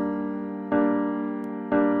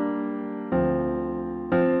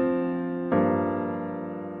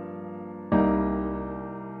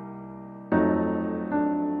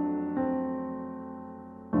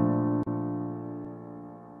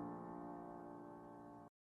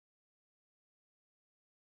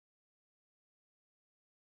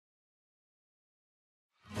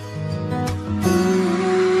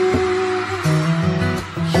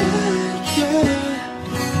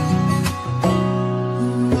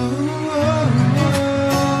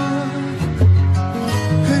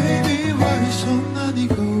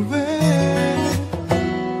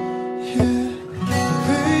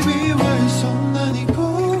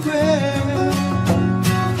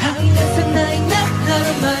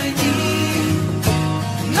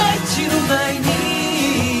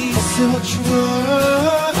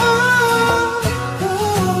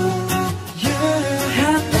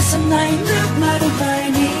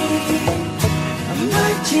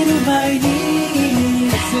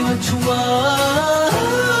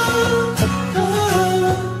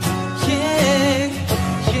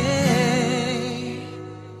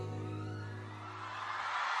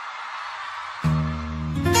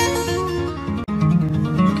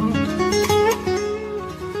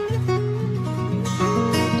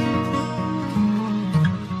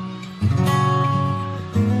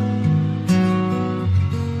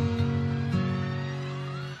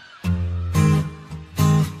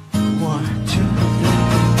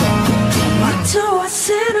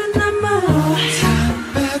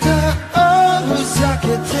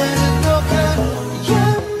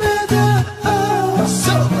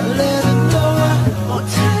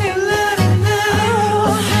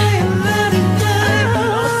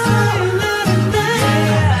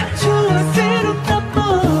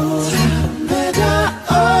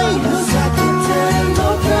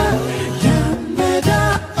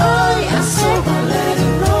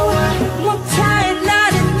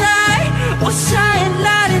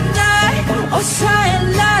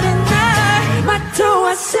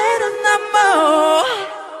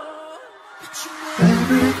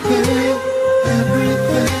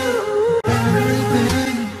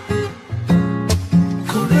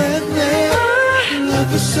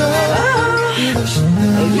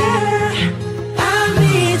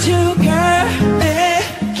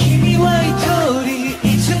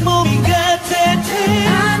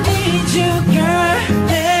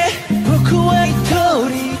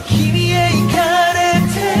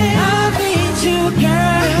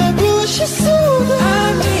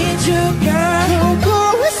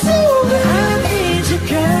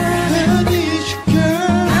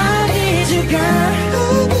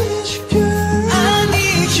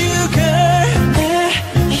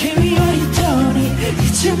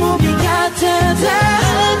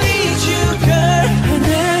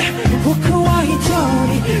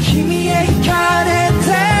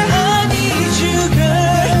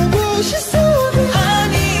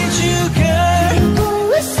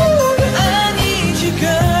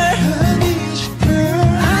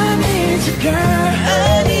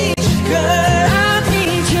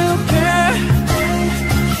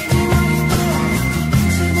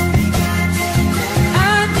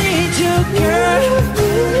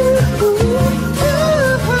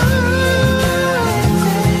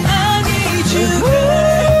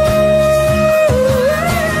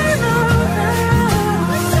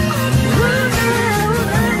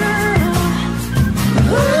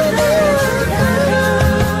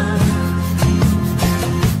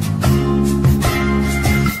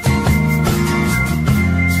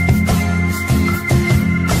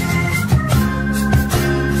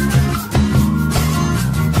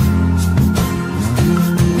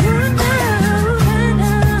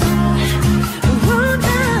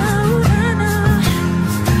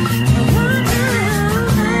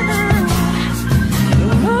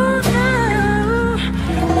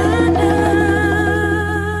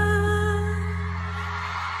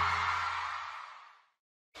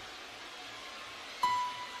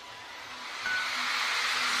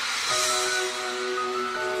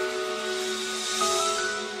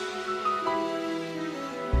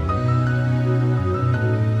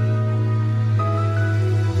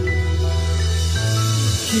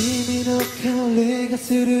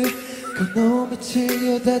するこの道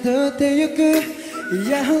をたどってゆくイ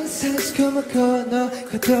ヤホン差し込むこの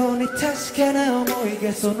ことに確かな思い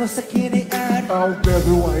がその先にある Oh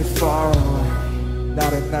baby why you far away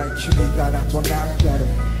나를 날君が나타나는 거를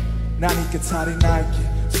나니까 탈이 날게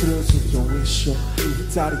스르스르 위쇼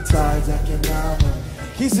이 달이 달다게 남은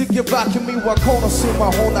기스게 박힌 미와 코너 스마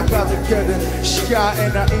호나 가득해든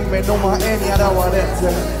시야에 나 임에 너마 애니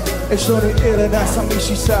알아와냈대 애쇼니 일어나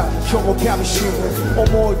삼미시사 경고감이 쉬운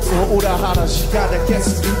어머니도 오라 하는 시간에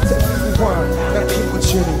계속 난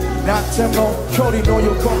기분치니 나한테모距離の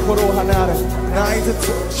よ心離れないでと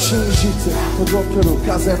信じて届ける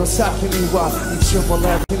風の先にはいつもレ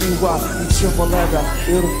ベルにはいつもレベ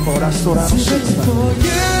ルいるもら空のシステム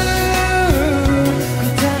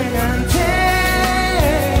答えなんて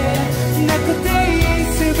なくていい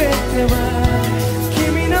全ては君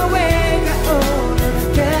の笑顔の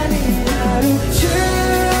中にある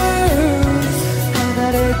Choose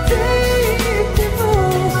離れていっても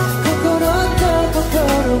心と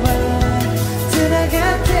心はつなが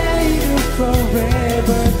っている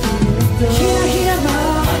Forever ひらひらの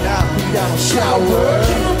花びらのシャワーキ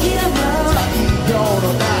ラキラの太陽の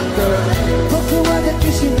中僕は抱き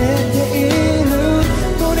しめている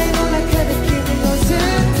胸の中で君をずっ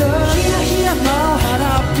とひらひらの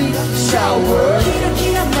花火がシャワーキラ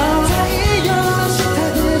キラの太陽の下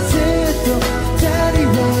でずっと二人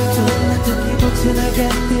はどんな時もつながっ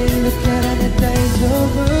ているからね大丈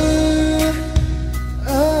夫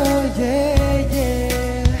Oh yeah yeah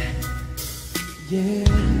yeah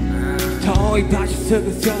遠い場所すぐ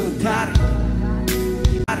その誰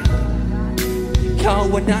今日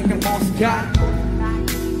はなんかもうすか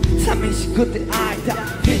寂しくて会いたい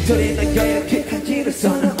一人の余裕感じるそ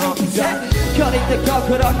の大きさ距離と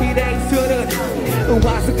心比例する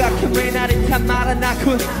噂が君なりたまらな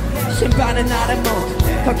く心配になるもん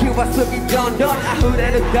時は過ぎどんどん溢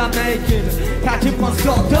れるため息の価値も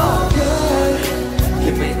そうと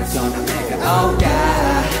君のその目がオーガ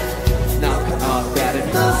ーなんかオーガー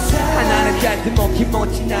離れてても気持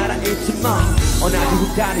ちならいつも同じ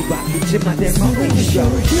二人はいつまでも一緒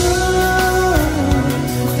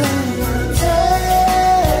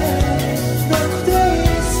なくてい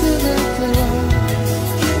い全ては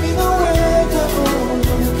君の笑顔の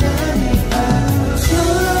中にある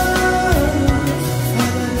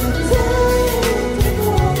離れていても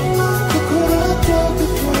心と心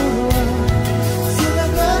はつな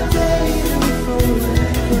がっている Forever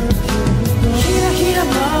ひらひら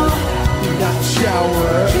のシャワ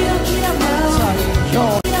ーキラキラの太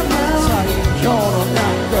陽の中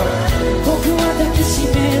僕は抱きし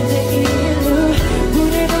めている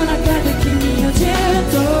胸の中で君をずっ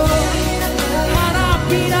と花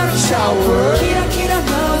びらのシャワーキラキラの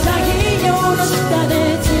太陽の下で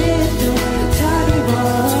ずっと二人は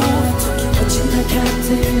つながって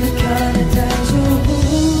いるからね大丈夫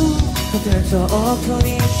とて遠く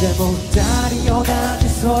にいても二人同じ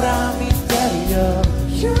空見てるよ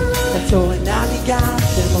たとえ何があっ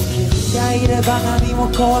ても君がいれば何も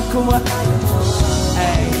怖くはないの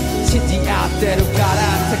信じ合ってるから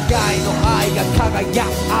世界の愛が輝くよ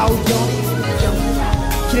うに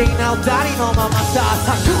綺麗な二人のままさ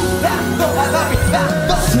咲くランド我が身ラン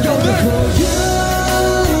ド読む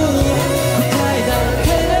答えだけ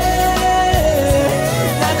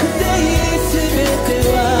なくていい全て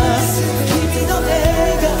は君の笑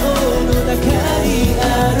顔の中にあ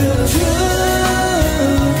る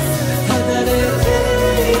離れて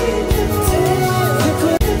いても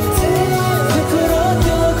心と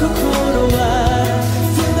心は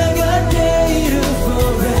つながっている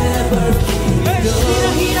Forever 君とひら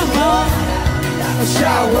ひらもシャ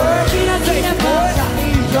ワーキラキラも太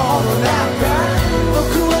陽の中僕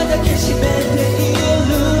は抱きしめてい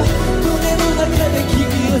る胸の中で君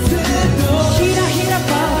をずっとひらひらも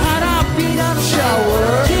花びらのシャワ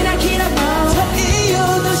ーキラキラも太陽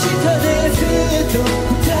の下でずっと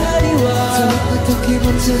二人はそんな時も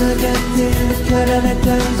つながっているからね大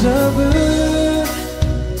丈夫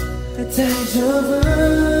大丈夫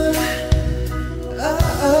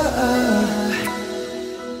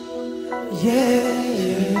Yeah yeah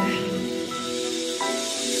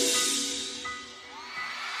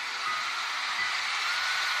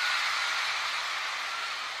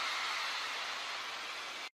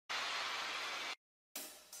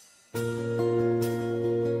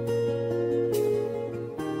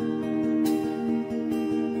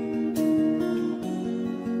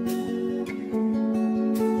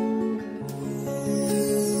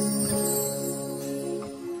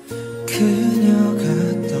그녀가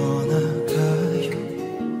떠나가요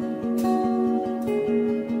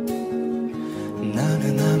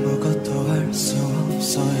나는 아무것도 할 수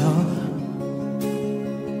없어요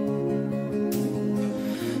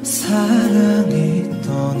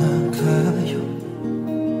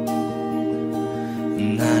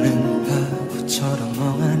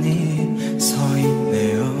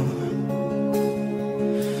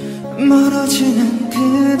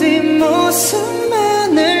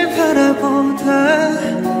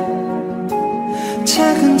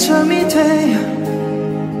점이 되어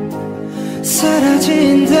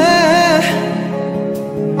사라진다.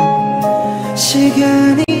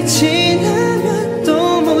 시간이 지나면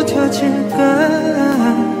또 무뎌질까.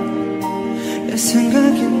 내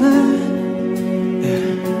생각이 나,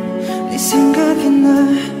 네 생각이 나.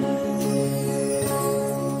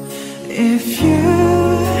 If you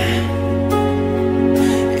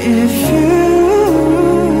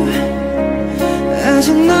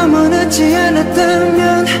아직 너무 늦지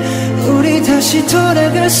않았다면 우리 다시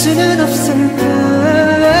돌아갈 수는 없을까.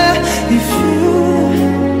 If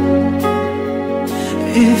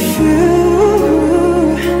you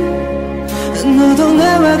너도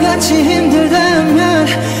나와 같이 힘들다면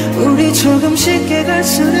우리 조금 쉽게 갈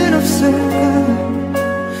수는 없을까.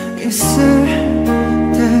 있을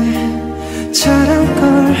때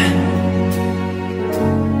잘할걸.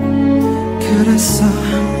 그랬어.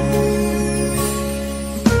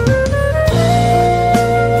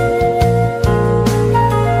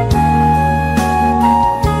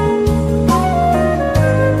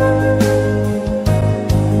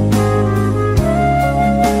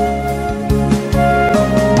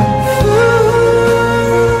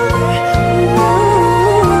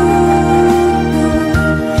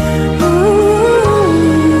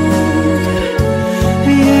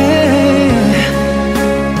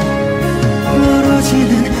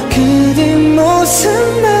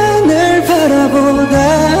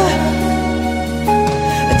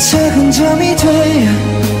 작은 점이 되어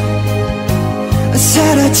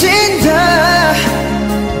사라진다.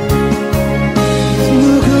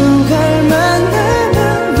 누군가를 만나면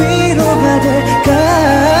위로가 될까.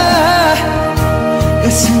 내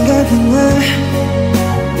생각이 나,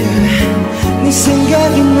 네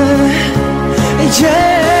생각이 나.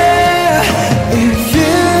 Yeah. If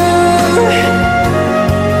you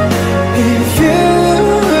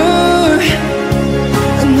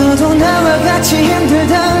너도 나와 같이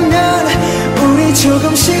힘들다면 우리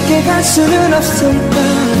조금 쉽게 갈 수는 없을까.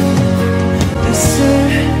 있을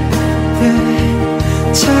때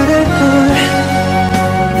잘할걸.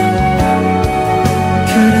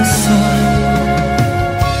 그랬어.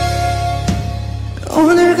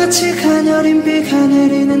 오늘같이 가녀린 비가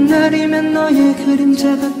내리는 날이면 너의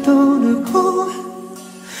그림자가 떠오르고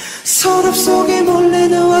서랍 속에 몰래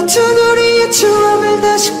넣어둔 우리의 추억을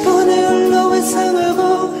다시 꺼내 흘러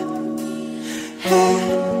회상하고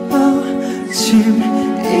헤어짐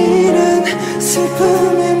이른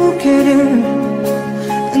슬픔의 무게를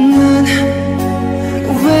난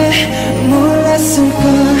왜 몰랐을까.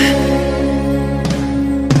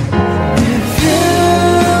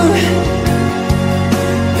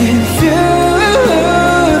 If you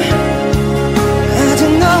아직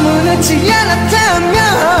너무 늦지 않았다면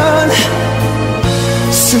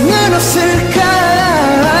수는 없을까.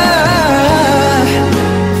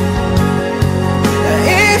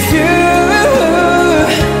 If you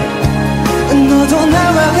너도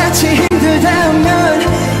나와 같이 힘들다면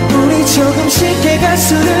우리 조금 쉽게 갈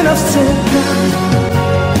수는 없을까.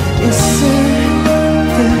 있을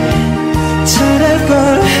때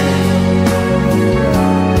잘할걸.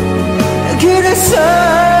 그래서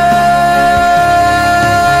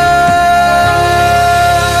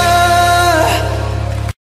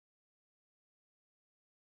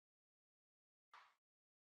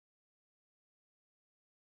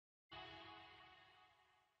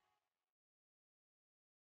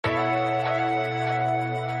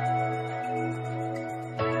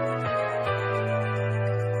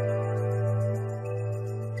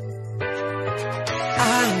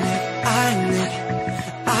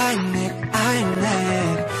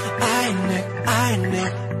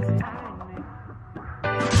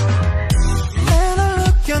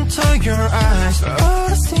Your eyes, all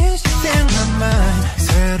the things you in my mind.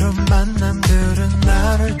 새로운 만남들은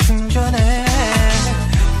나를 충전해.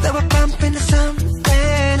 Never bump into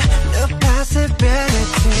something, new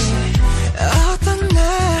possibility. 어떤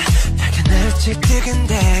날 발견할지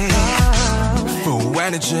뜨근데. Full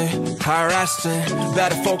energy, harassing.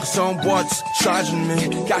 Better focus on what's charging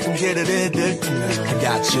me. 가끔 길을 잃을 때면 I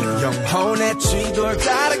got you. 영혼의 쥐돌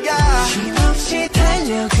따라가. 힘없이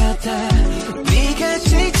달려가다 네가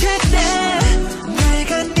지칠 때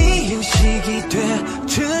내가 네 휴식이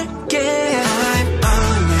돼줄게. I'm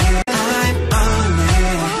on it, I'm on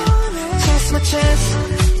it. Chase my chance,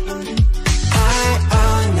 I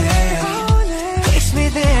own it. fix me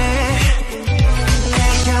there.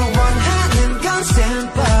 내가 원하는 건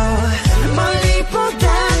simple.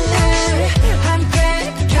 멀리보다는 함께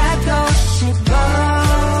가고 싶어.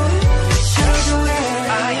 Sugar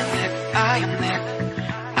I am Nick, I am Nick,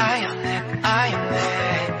 I am Nick, I am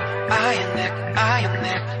Nick, I am Nick, I am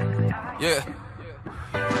Nick. Yeah.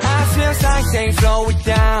 feels like saying slow it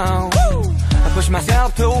down. I push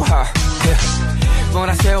myself too hard.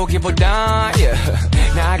 몰아세우기보다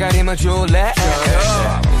나 가리면 줄래.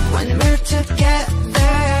 When we're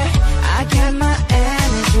together, I get my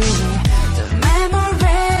energy. The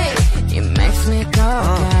memory, it makes me go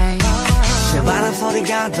gay. 바람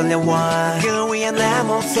소리가 들려와 그 위에 내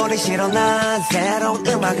목소리 실어 난 새로운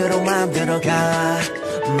음악으로 만들어가.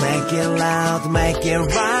 Make it loud, make it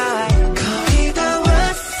right. 거의 다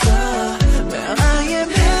왔어. Where I am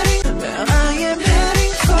heading, where I am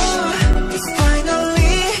heading for. It's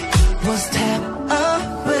finally one step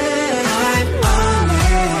away. I'm on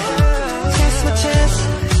it. Chase my chance.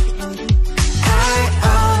 I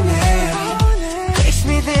own it. Takes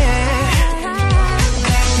me there.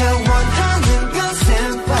 내가 원하는 건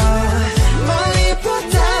simple.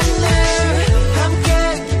 멀리보다는 함께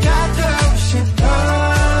가고 싶어.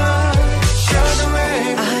 Show the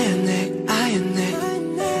way.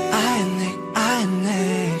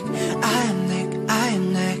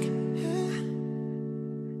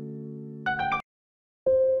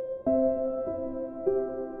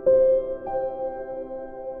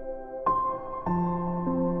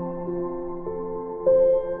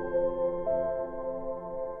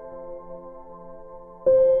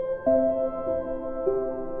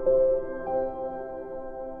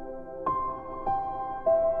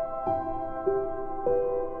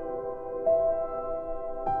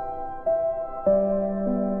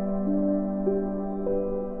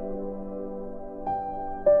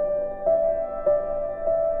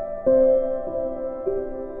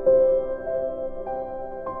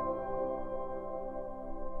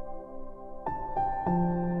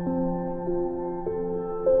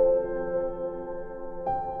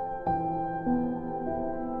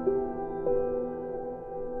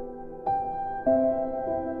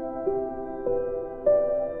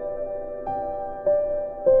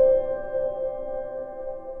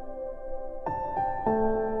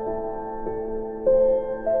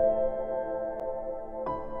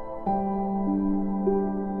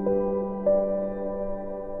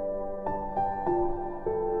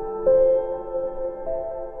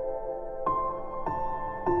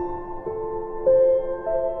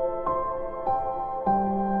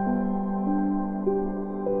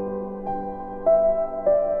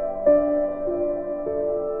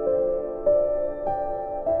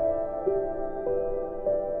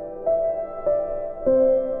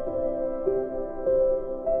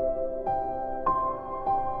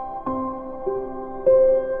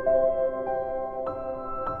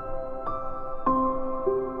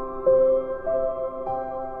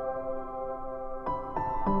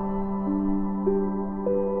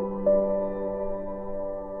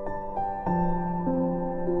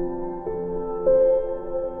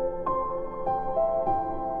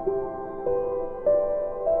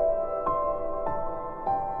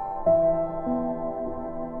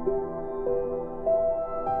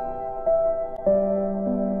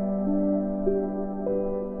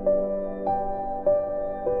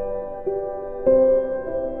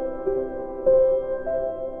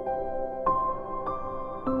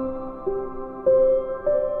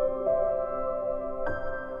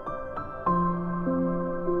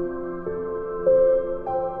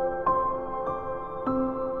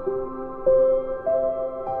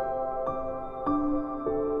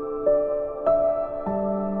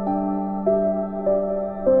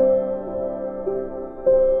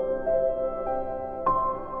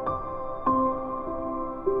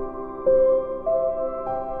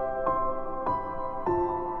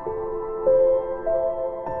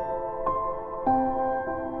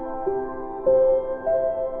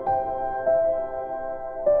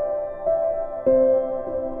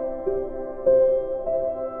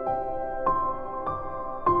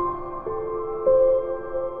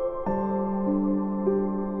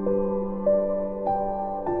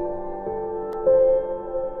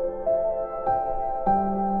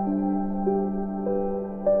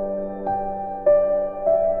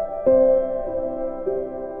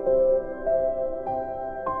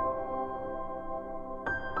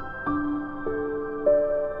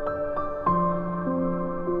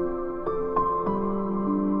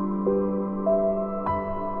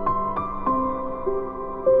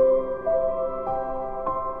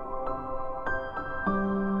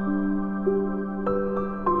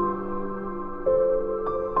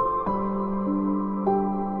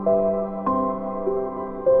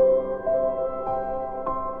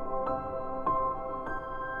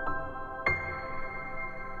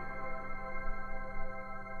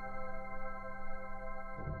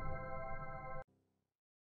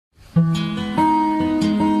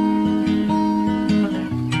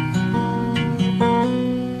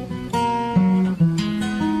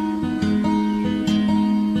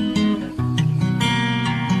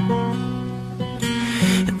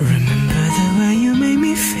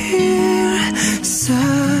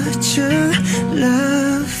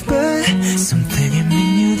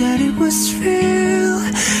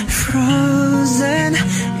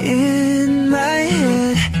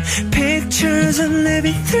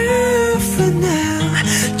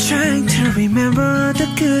 remember all the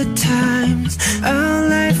good times. Our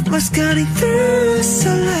life was cutting through so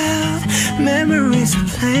loud. Memories are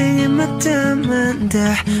playing in my dumb and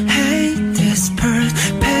I hate this part.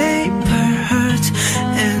 Paper hurts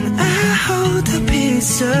and I hold a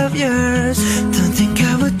piece of yours. Don't think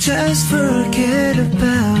I would just forget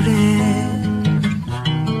about it.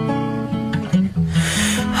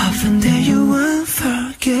 Often that you won't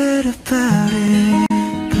forget about it.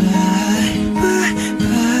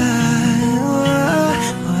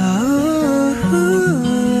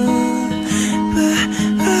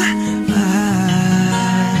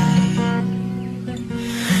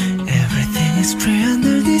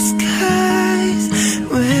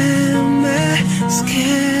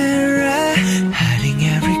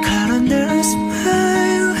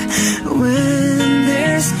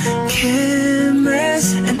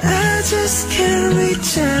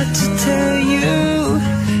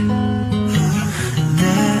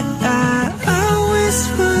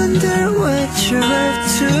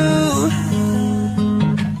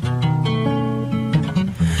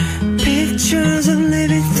 Pictures I'm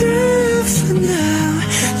living through for now,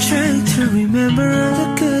 trying to remember all the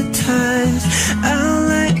good times. Our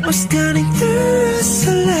light was cutting through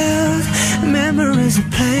so loud. Memories are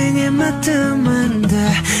playing in my dumb and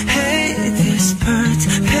I hate this part.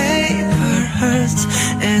 Paper hurts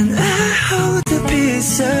and I hold a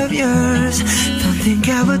piece of yours. Don't think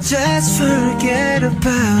I would just forget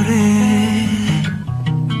about it.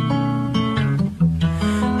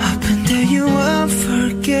 Hoping that you won't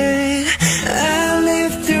forget. I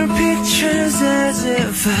lived through pictures as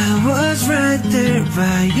if I was right there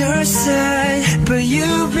by your side. But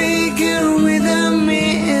you'd be good without me,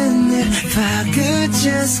 and if I could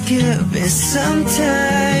just give it some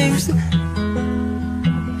time,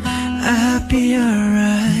 I'd be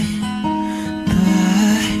alright.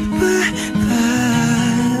 Bye, bye, bye.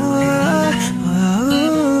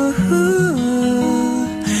 Whoa, whoa,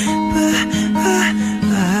 bye, bye,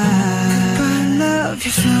 bye. Goodbye, love,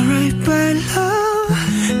 you feel right by love.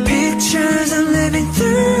 Pictures I'm living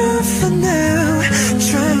through for now,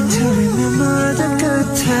 trying to remember the good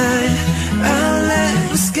time. Our life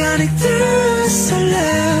was cutting through so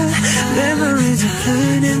loud. Memories are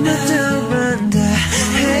playing in the dark and I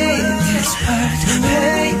hate this part.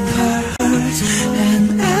 Paper hurts and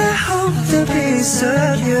I hope the piece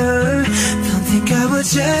of you. Don't think I would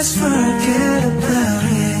just forget